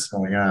amazing what's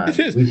going on.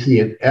 We see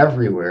it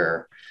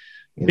everywhere.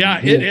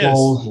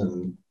 Vehicles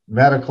and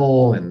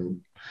medical,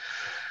 and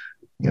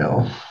we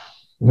run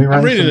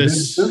some big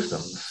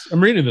systems.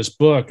 I'm reading this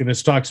book, and it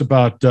talks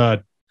about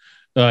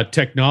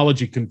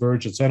technology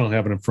convergence. I don't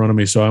have it in front of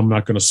me, so I'm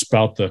not going to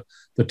spout the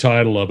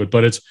title of it,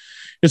 but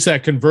it's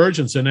that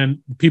convergence. And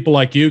then people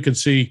like you can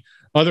see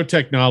other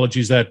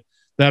technologies that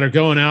are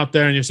going out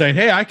there, and you're saying,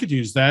 hey, I could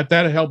use that.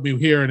 That'll help me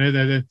here.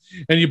 And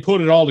you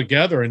put it all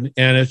together, and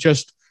it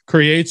just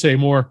creates a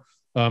more,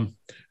 I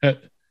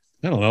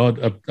don't know,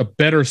 a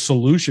better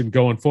solution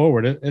going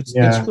forward. It's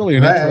really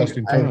an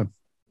interesting time.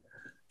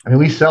 I mean,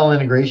 we sell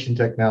integration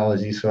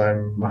technology, so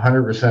I'm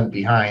 100%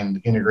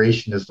 behind.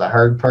 Integration is the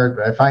hard part,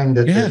 but I find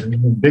that there's an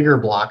even bigger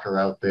blocker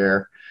out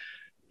there,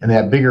 and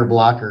that bigger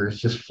blocker is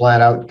just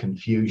flat out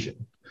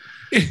confusion.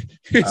 And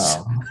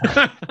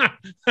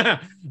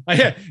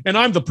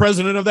I'm the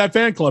president of that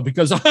fan club,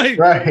 because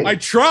I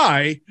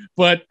try,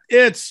 but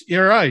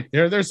you're right.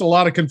 There's a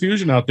lot of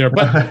confusion out there,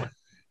 but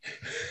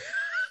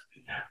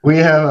we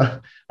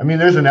have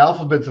there's an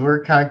alphabet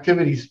word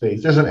connectivity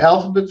space. There's an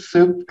alphabet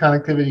soup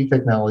connectivity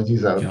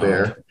technologies out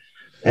there,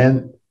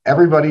 and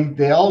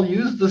they all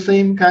use the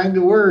same kind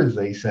of words.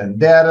 They send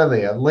data,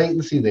 they have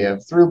latency, they have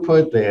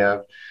throughput, they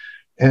have,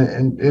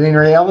 and in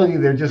reality,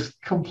 they're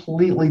just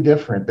completely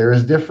different. They're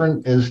as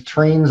different as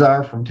trains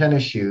are from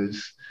tennis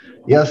shoes.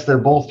 Yes, they're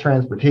both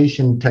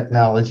transportation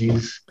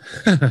technologies,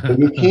 but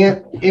you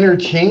can't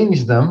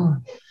interchange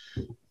them.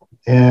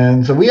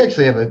 And so we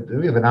actually have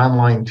an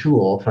online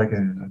tool, if I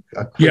can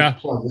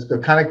plug. It's a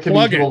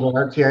connectivity tool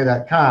at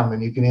rti.com,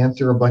 and you can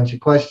answer a bunch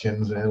of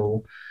questions,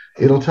 and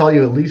it'll tell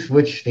you at least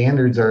which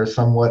standards are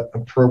somewhat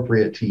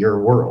appropriate to your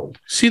world.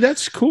 See,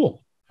 that's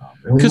cool.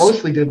 And we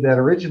mostly did that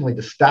originally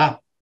to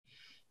stop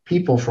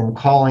people from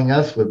calling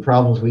us with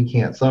problems we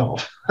can't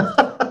solve.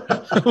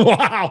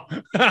 Wow.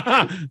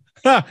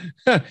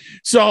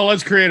 So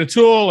let's create a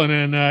tool,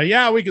 and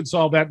then we can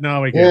solve that.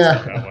 No, we can't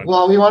solve that one.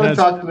 Well, we want to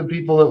talk to the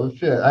people that would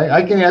fit.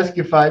 I can ask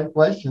you 5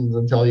 questions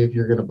and tell you if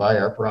you're going to buy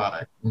our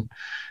product.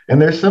 And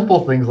there's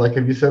simple things like,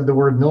 have you said the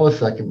word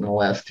millisecond in the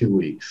last 2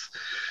 weeks?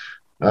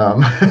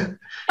 Do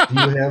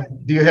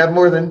you have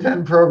more than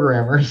 10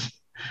 programmers?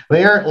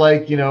 They aren't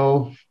like,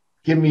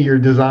 give me your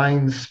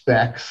design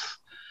specs.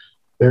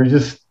 They're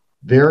just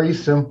very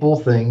simple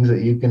things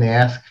that you can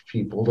ask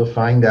people to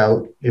find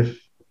out if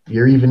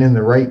you're even in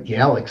the right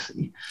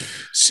galaxy.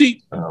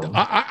 See,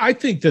 I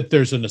think that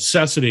there's a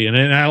necessity,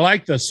 and I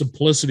like the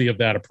simplicity of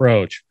that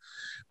approach.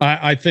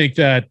 I think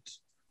that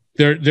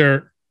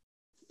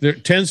there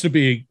tends to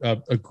be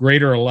a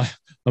greater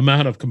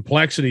amount of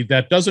complexity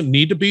that doesn't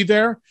need to be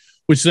there,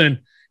 which then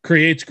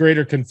creates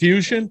greater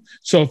confusion.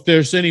 So if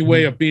there's any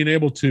way of being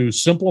able to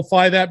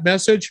simplify that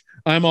message,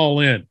 I'm all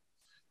in,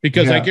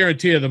 because I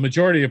guarantee you the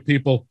majority of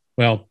people,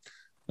 well,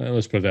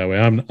 let's put it that way.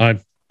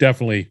 I'm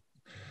definitely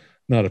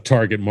not a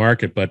target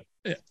market, but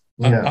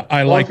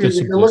I like this.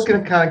 If you're looking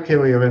at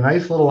connectivity, we have a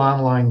nice little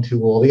online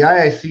tool. The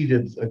IIC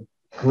did a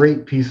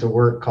great piece of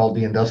work called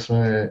the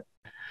Industrial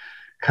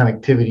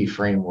Connectivity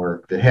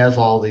Framework that has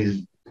all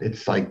these,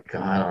 it's like,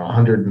 I don't know,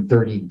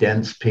 130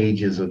 dense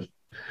pages of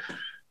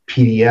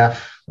PDF.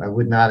 I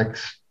would not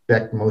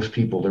expect most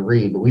people to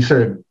read, but we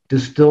sort of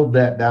distilled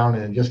that down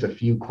in just a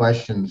few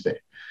questions that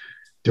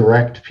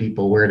direct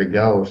people where to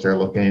go if they're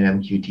looking at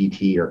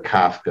MQTT or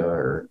Kafka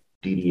or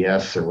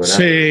DDS or whatever.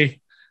 See,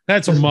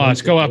 that's a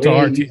must. Go out to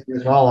RT.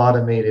 It's all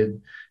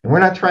automated. And we're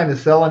not trying to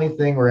sell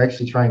anything. We're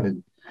actually trying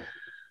to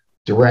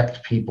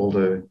direct people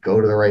to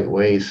go to the right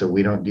way so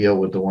we don't deal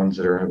with the ones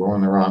that are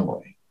going the wrong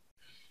way.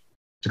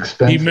 It's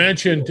expensive. He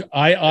mentioned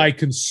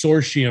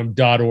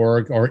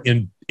iiconsortium.org or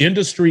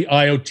Industry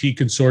IoT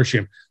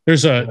Consortium.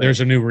 There's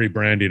a new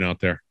rebranding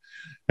out there,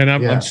 and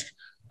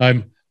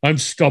I'm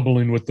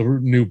stumbling with the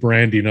new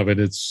branding of it.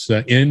 It's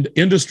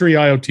Industry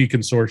IoT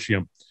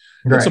Consortium.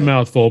 It's a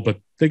mouthful, but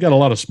they got a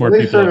lot of smart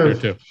people out there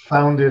too.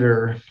 Founded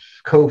or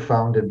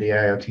co-founded the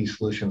IoT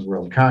Solutions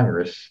World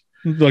Congress.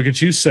 Look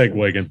at you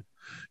segueing.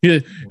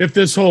 If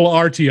this whole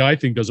RTI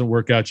thing doesn't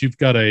work out, you've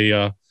got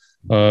a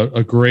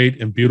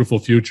great and beautiful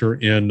future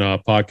in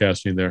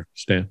podcasting there,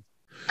 Stan.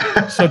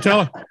 So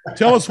tell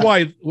us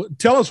why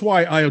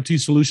IoT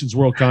Solutions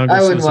World Congress.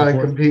 I wouldn't want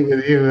to compete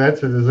with you.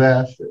 That's a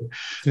disaster.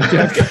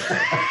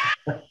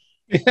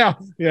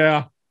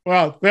 Yeah.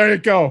 Well, there you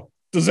go.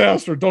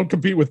 Disaster. Don't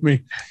compete with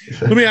me.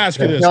 Let me ask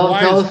you this. Tell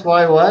us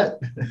why what?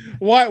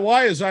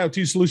 Why is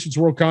IoT Solutions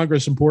World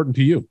Congress important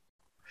to you?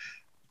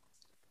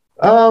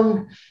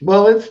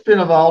 Well, it's been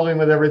evolving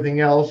with everything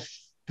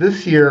else.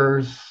 This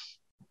year's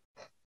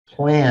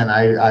plan,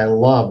 I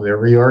love. They're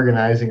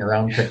reorganizing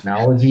around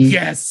technology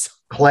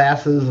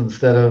classes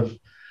instead of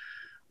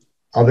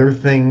other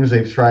things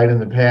they've tried in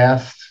the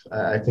past.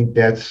 I think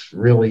that's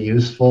really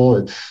useful.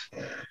 It's,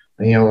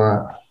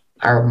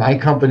 my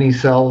company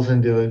sells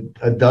into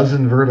a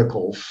dozen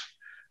verticals.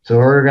 So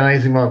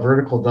organizing about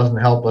vertical doesn't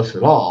help us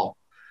at all.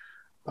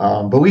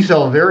 But we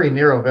sell a very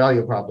narrow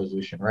value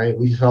proposition, right?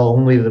 We sell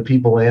only to the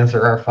people who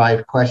answer our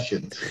 5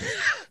 questions.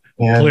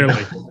 And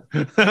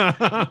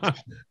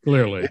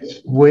Clearly.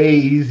 It's way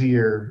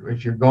easier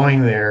if you're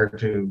going there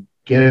to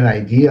get an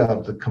idea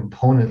of the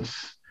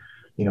components,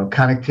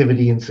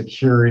 connectivity and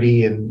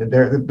security, and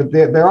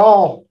they're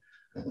all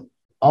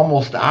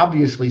almost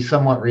obviously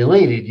somewhat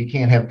related. You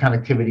can't have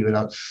connectivity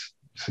without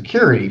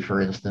security,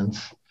 for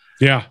instance.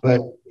 Yeah.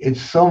 But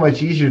it's so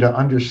much easier to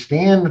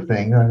understand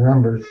things. I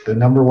remember the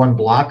number one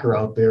blocker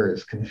out there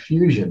is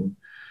confusion.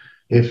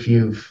 If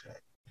you've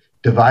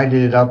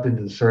divided it up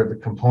into sort of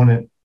the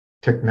component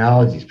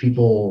technologies,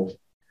 people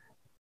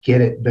get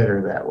it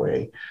better that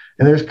way.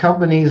 And there's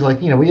companies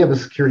like, we have a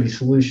security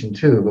solution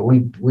too, but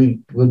we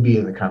would be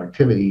in the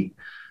connectivity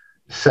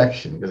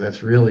section because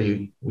that's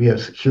really, we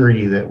have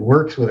security that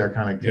works with our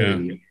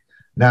connectivity,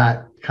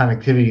 not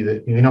connectivity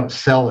that we don't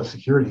sell a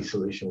security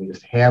solution. We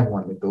just have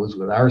one that goes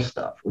with our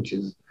stuff, which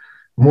is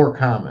more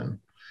common.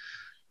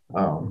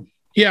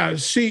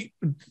 See,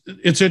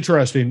 it's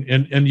interesting.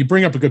 And you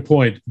bring up a good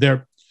point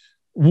there.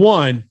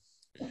 One,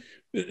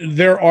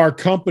 there are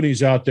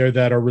companies out there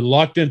that are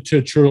reluctant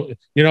to truly,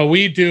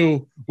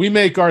 we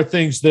make our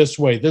things this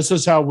way. This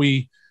is how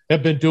we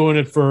have been doing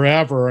it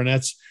forever. And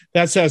that's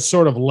that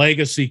sort of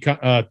legacy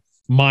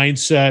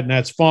mindset, and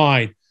that's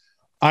fine.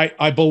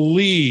 I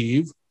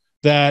believe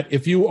that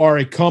if you are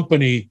a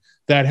company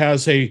that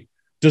has a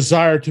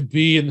desire to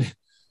be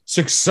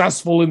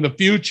successful in the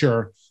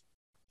future,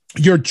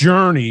 your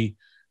journey,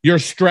 your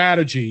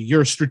strategy,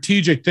 your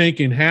strategic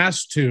thinking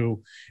has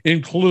to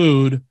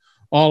include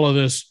all of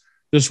this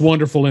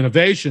wonderful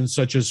innovation,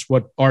 such as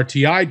what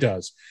RTI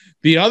does.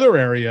 The other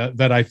area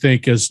that I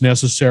think is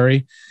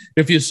necessary,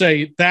 if you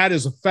say that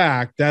is a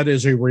fact, that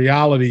is a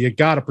reality, you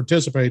got to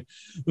participate,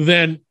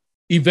 then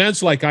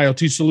events like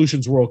IoT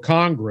Solutions World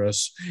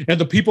Congress and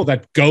the people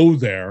that go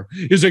there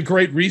is a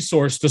great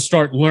resource to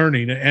start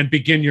learning and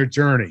begin your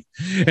journey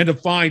and to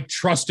find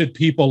trusted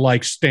people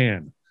like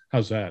Stan.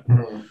 How's that?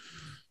 Mm-hmm.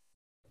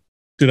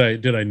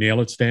 Did I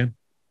nail it, Stan?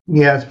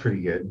 Yeah, it's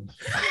pretty good.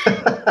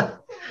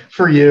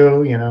 For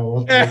you,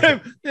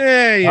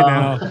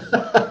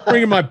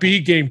 bringing my B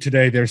game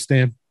today there,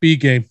 Stan. B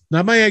game,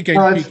 not my A game.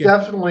 No, it's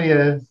definitely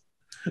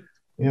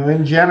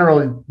in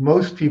general,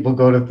 most people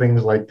go to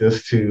things like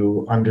this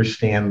to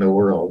understand the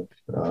world.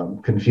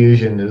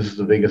 Confusion is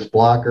the biggest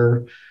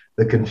blocker.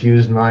 The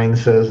confused mind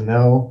says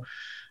no.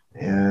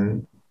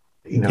 And,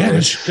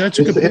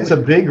 it's a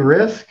big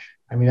risk.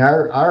 I mean,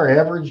 our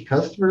average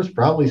customer is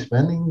probably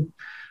spending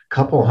a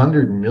couple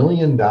 $100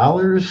 million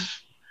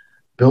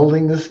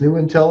building this new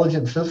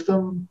intelligent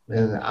system.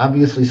 And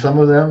obviously some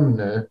of them,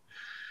 the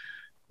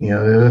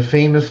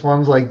famous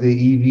ones like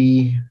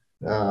the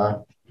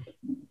EV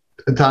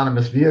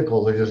autonomous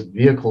vehicles or just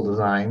vehicle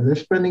design. They're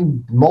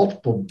spending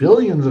multiple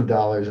billions of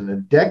dollars in a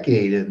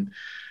decade, and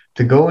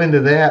to go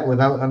into that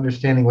without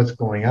understanding what's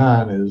going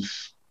on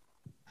is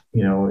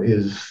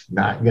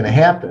not going to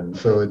happen.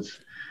 So it's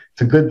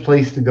a good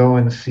place to go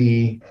and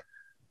see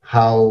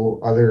how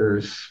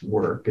others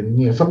work.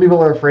 And some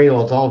people are afraid,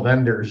 it's all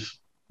vendors.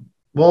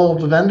 Well,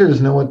 the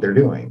vendors know what they're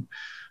doing.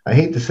 I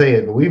hate to say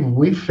it, but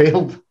we've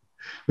failed.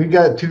 We've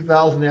got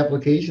 2,000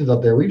 applications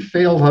out there. We've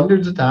failed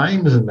hundreds of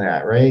times in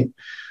that, right?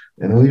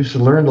 And we've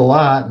learned a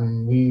lot,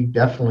 and we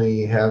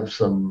definitely have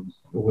some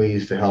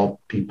ways to help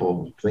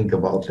people think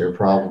about their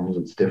problems.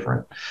 It's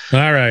different.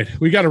 All right.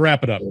 We got to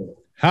wrap it up.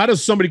 How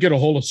does somebody get a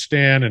hold of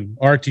Stan and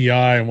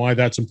RTI and why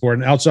that's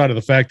important, outside of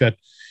the fact that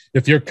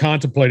if you're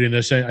contemplating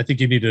this, I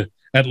think you need to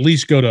at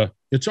least go to,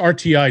 it's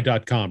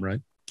RTI.com, right?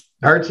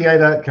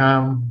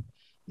 RTI.com,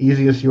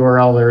 easiest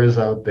URL there is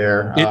out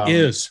there. It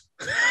is.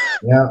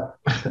 Yeah.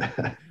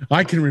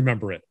 I can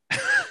remember it. I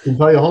can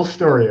tell you a whole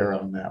story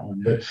around that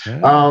one. But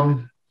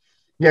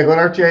yeah, go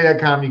to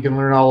RTI.com. You can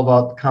learn all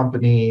about the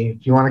company.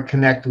 If you want to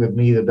connect with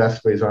me, the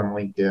best way is on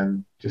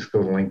LinkedIn. Just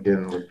go to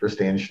LinkedIn, look for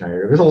Stan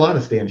Schneider. There's a lot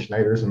of Stan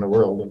Schneiders in the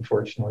world,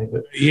 unfortunately,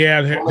 but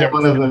yeah, they're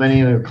one of them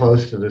anywhere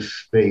close to this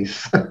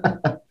space.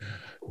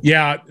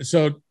 Yeah.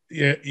 So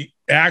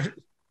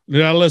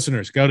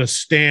listeners, go to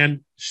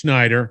Stan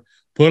Schneider,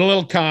 put a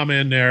little comment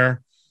in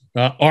there,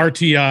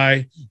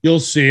 RTI, you'll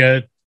see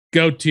it,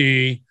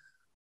 goatee,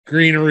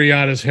 greenery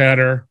on his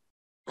header,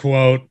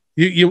 quote,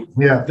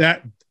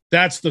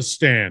 that's the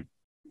Stan.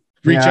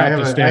 Reach out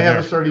to Stan. I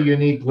have a sort of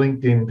unique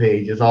LinkedIn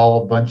page. It's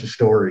all a bunch of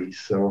stories.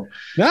 So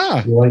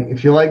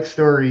if you like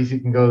stories, you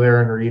can go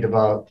there and read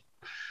about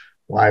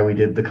why we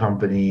did the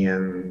company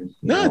and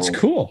it's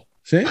cool.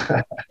 See,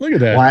 look at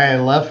that. Why I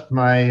left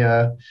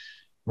my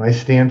my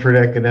Stanford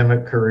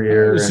academic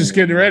career. I was just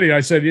getting ready.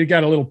 I said you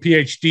got a little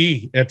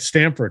PhD at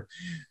Stanford.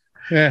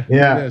 Yeah. I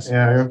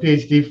have a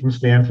PhD from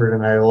Stanford,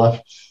 and I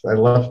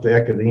left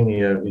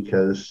academia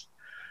because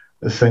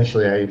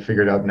essentially I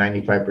figured out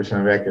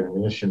 95% of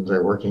academicians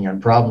are working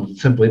on problems that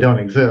simply don't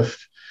exist.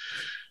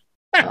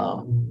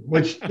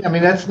 Which, I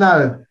mean, that's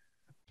not a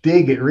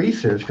dig at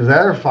research, because that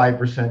other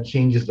 5%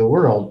 changes the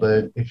world.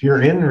 But if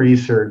you're in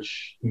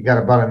research, you got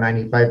about a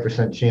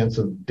 95% chance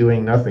of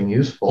doing nothing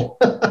useful.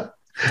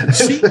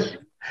 See,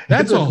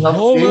 that's a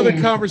whole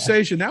other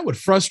conversation. That would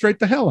frustrate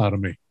the hell out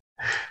of me.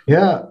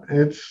 Yeah,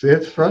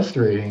 it's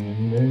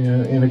frustrating.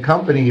 In a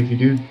company, if you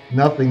do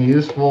nothing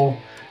useful,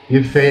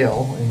 you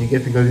fail and you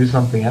get to go do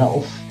something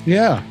else.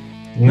 Yeah.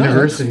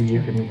 University,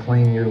 you can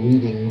claim you're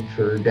leading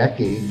for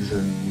decades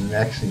and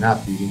actually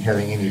not be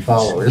having any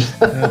followers.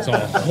 That's a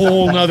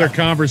whole nother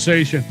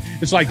conversation.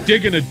 It's like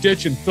digging a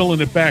ditch and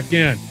filling it back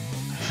in.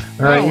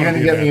 All right, you're going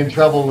to get me in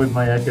trouble with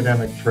my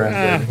academic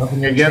friend.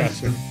 Nothing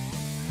against it.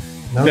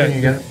 Nothing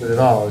against it at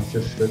all. It's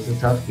a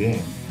tough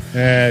game.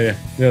 Yeah,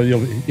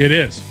 it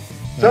is.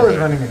 So is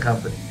running a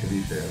company, to be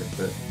fair.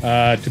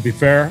 But to be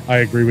fair, I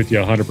agree with you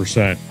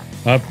 100%.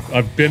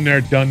 I've been there,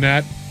 done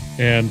that,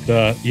 and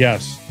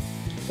yes,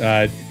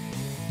 don't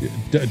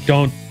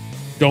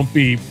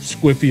be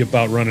squiffy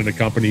about running a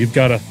company. You've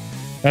got to.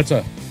 That's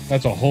a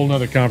whole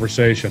nother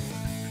conversation.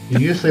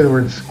 Did you say the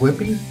word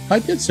squiffy? I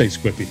did say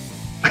squiffy.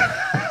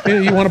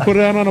 You want to put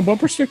it out on a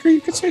bumper sticker?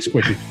 You can say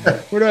squiffy.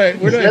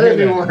 Is that a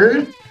new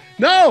word?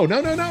 No.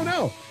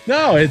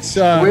 It's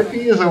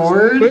squiffy is a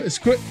word.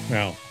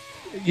 No,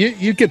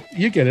 you get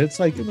it. It's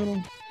like a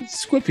little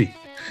squiffy.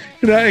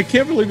 I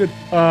can't believe it.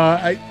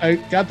 I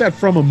got that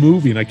from a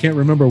movie, and I can't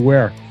remember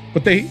where.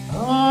 But you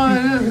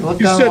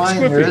said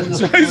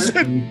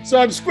squiffy, so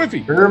I'm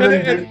squiffy. Urban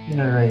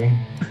Dictionary.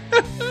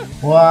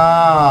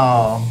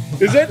 Wow.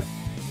 Is it?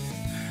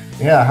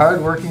 Yeah,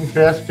 hardworking,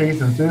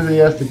 fast-paced,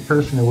 enthusiastic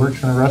person who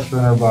works in a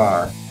restaurant or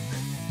bar.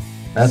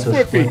 That's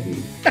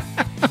squiffy. A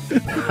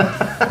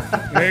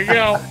squiffy. There you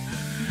go.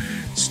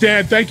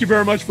 Stan, thank you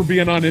very much for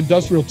being on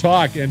Industrial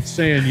Talk and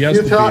saying yes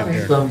to being here. You taught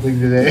me something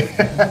today.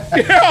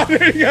 Yeah,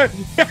 there you go.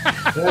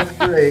 That's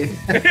great.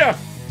 Yeah,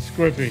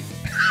 squiffy.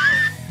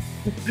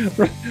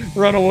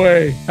 Run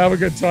away. Have a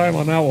good time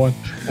on that one.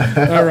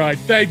 All right.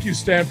 Thank you,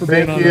 Stan, for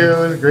being on. Thank you.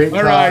 It was great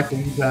talk. Right.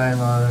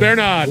 Anytime. They're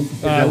not.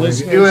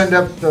 If you end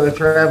up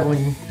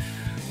traveling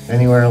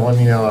anywhere, let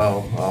me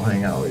know. I'll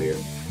hang out with you.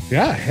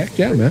 Yeah, heck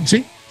yeah, man.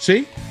 See?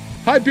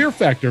 High beer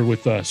factor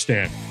with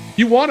Stan.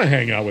 You want to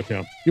hang out with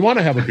him. You want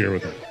to have a beer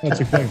with him. That's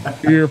the thing.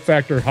 Beer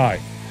factor high.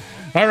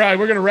 All right,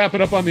 we're going to wrap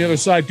it up on the other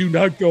side. Do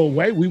not go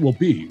away. We will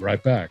be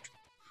right back.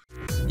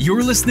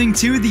 You're listening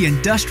to the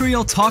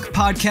Industrial Talk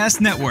Podcast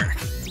Network.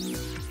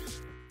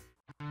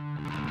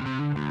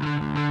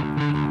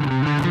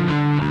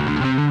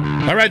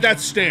 All right,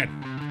 that's Stan.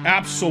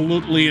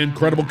 Absolutely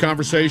incredible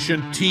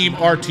conversation. Team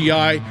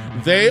RTI,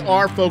 they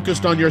are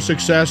focused on your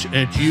success,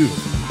 and you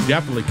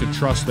definitely can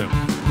trust them.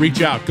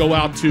 Reach out. Go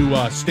out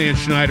to Stan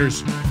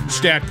Schneider's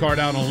stat card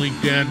out on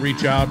LinkedIn.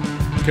 Reach out,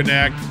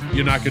 connect.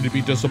 You're not going to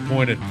be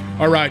disappointed.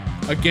 All right,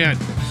 again,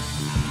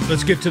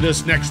 let's get to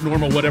this next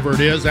normal, whatever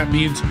it is. That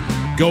means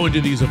going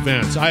to these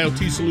events.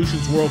 IoT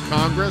Solutions World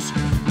Congress,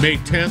 May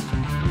 10th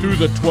through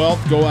the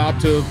 12th. Go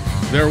out to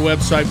their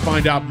website,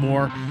 find out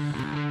more.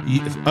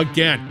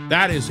 Again,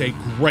 that is a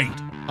great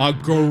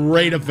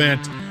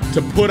event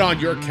to put on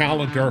your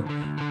calendar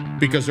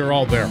because they're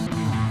all there.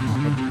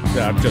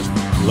 I'm just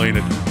laying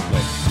it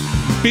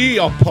low. Be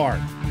a part.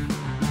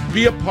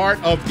 Be a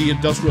part of the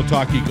Industrial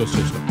Talk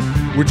ecosystem.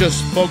 We're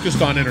just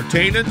focused on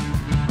entertainment,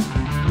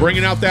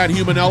 bringing out that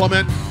human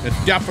element, and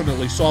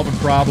definitely solving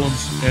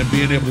problems and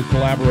being able to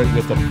collaborate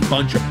with a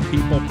bunch of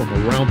people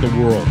from around the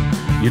world.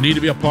 You need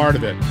to be a part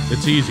of it.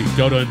 It's easy.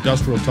 Go to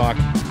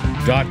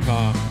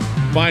industrialtalk.com.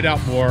 Find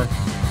out more.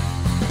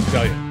 I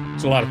tell you,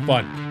 it's a lot of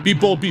fun. Be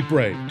bold, be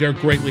brave. Dare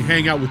greatly.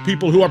 Hang out with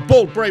people who are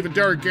bold, brave, and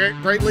dare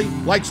greatly,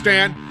 like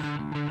Stan.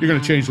 You're going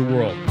to change the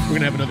world. We're going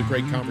to have another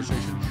great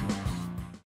conversation.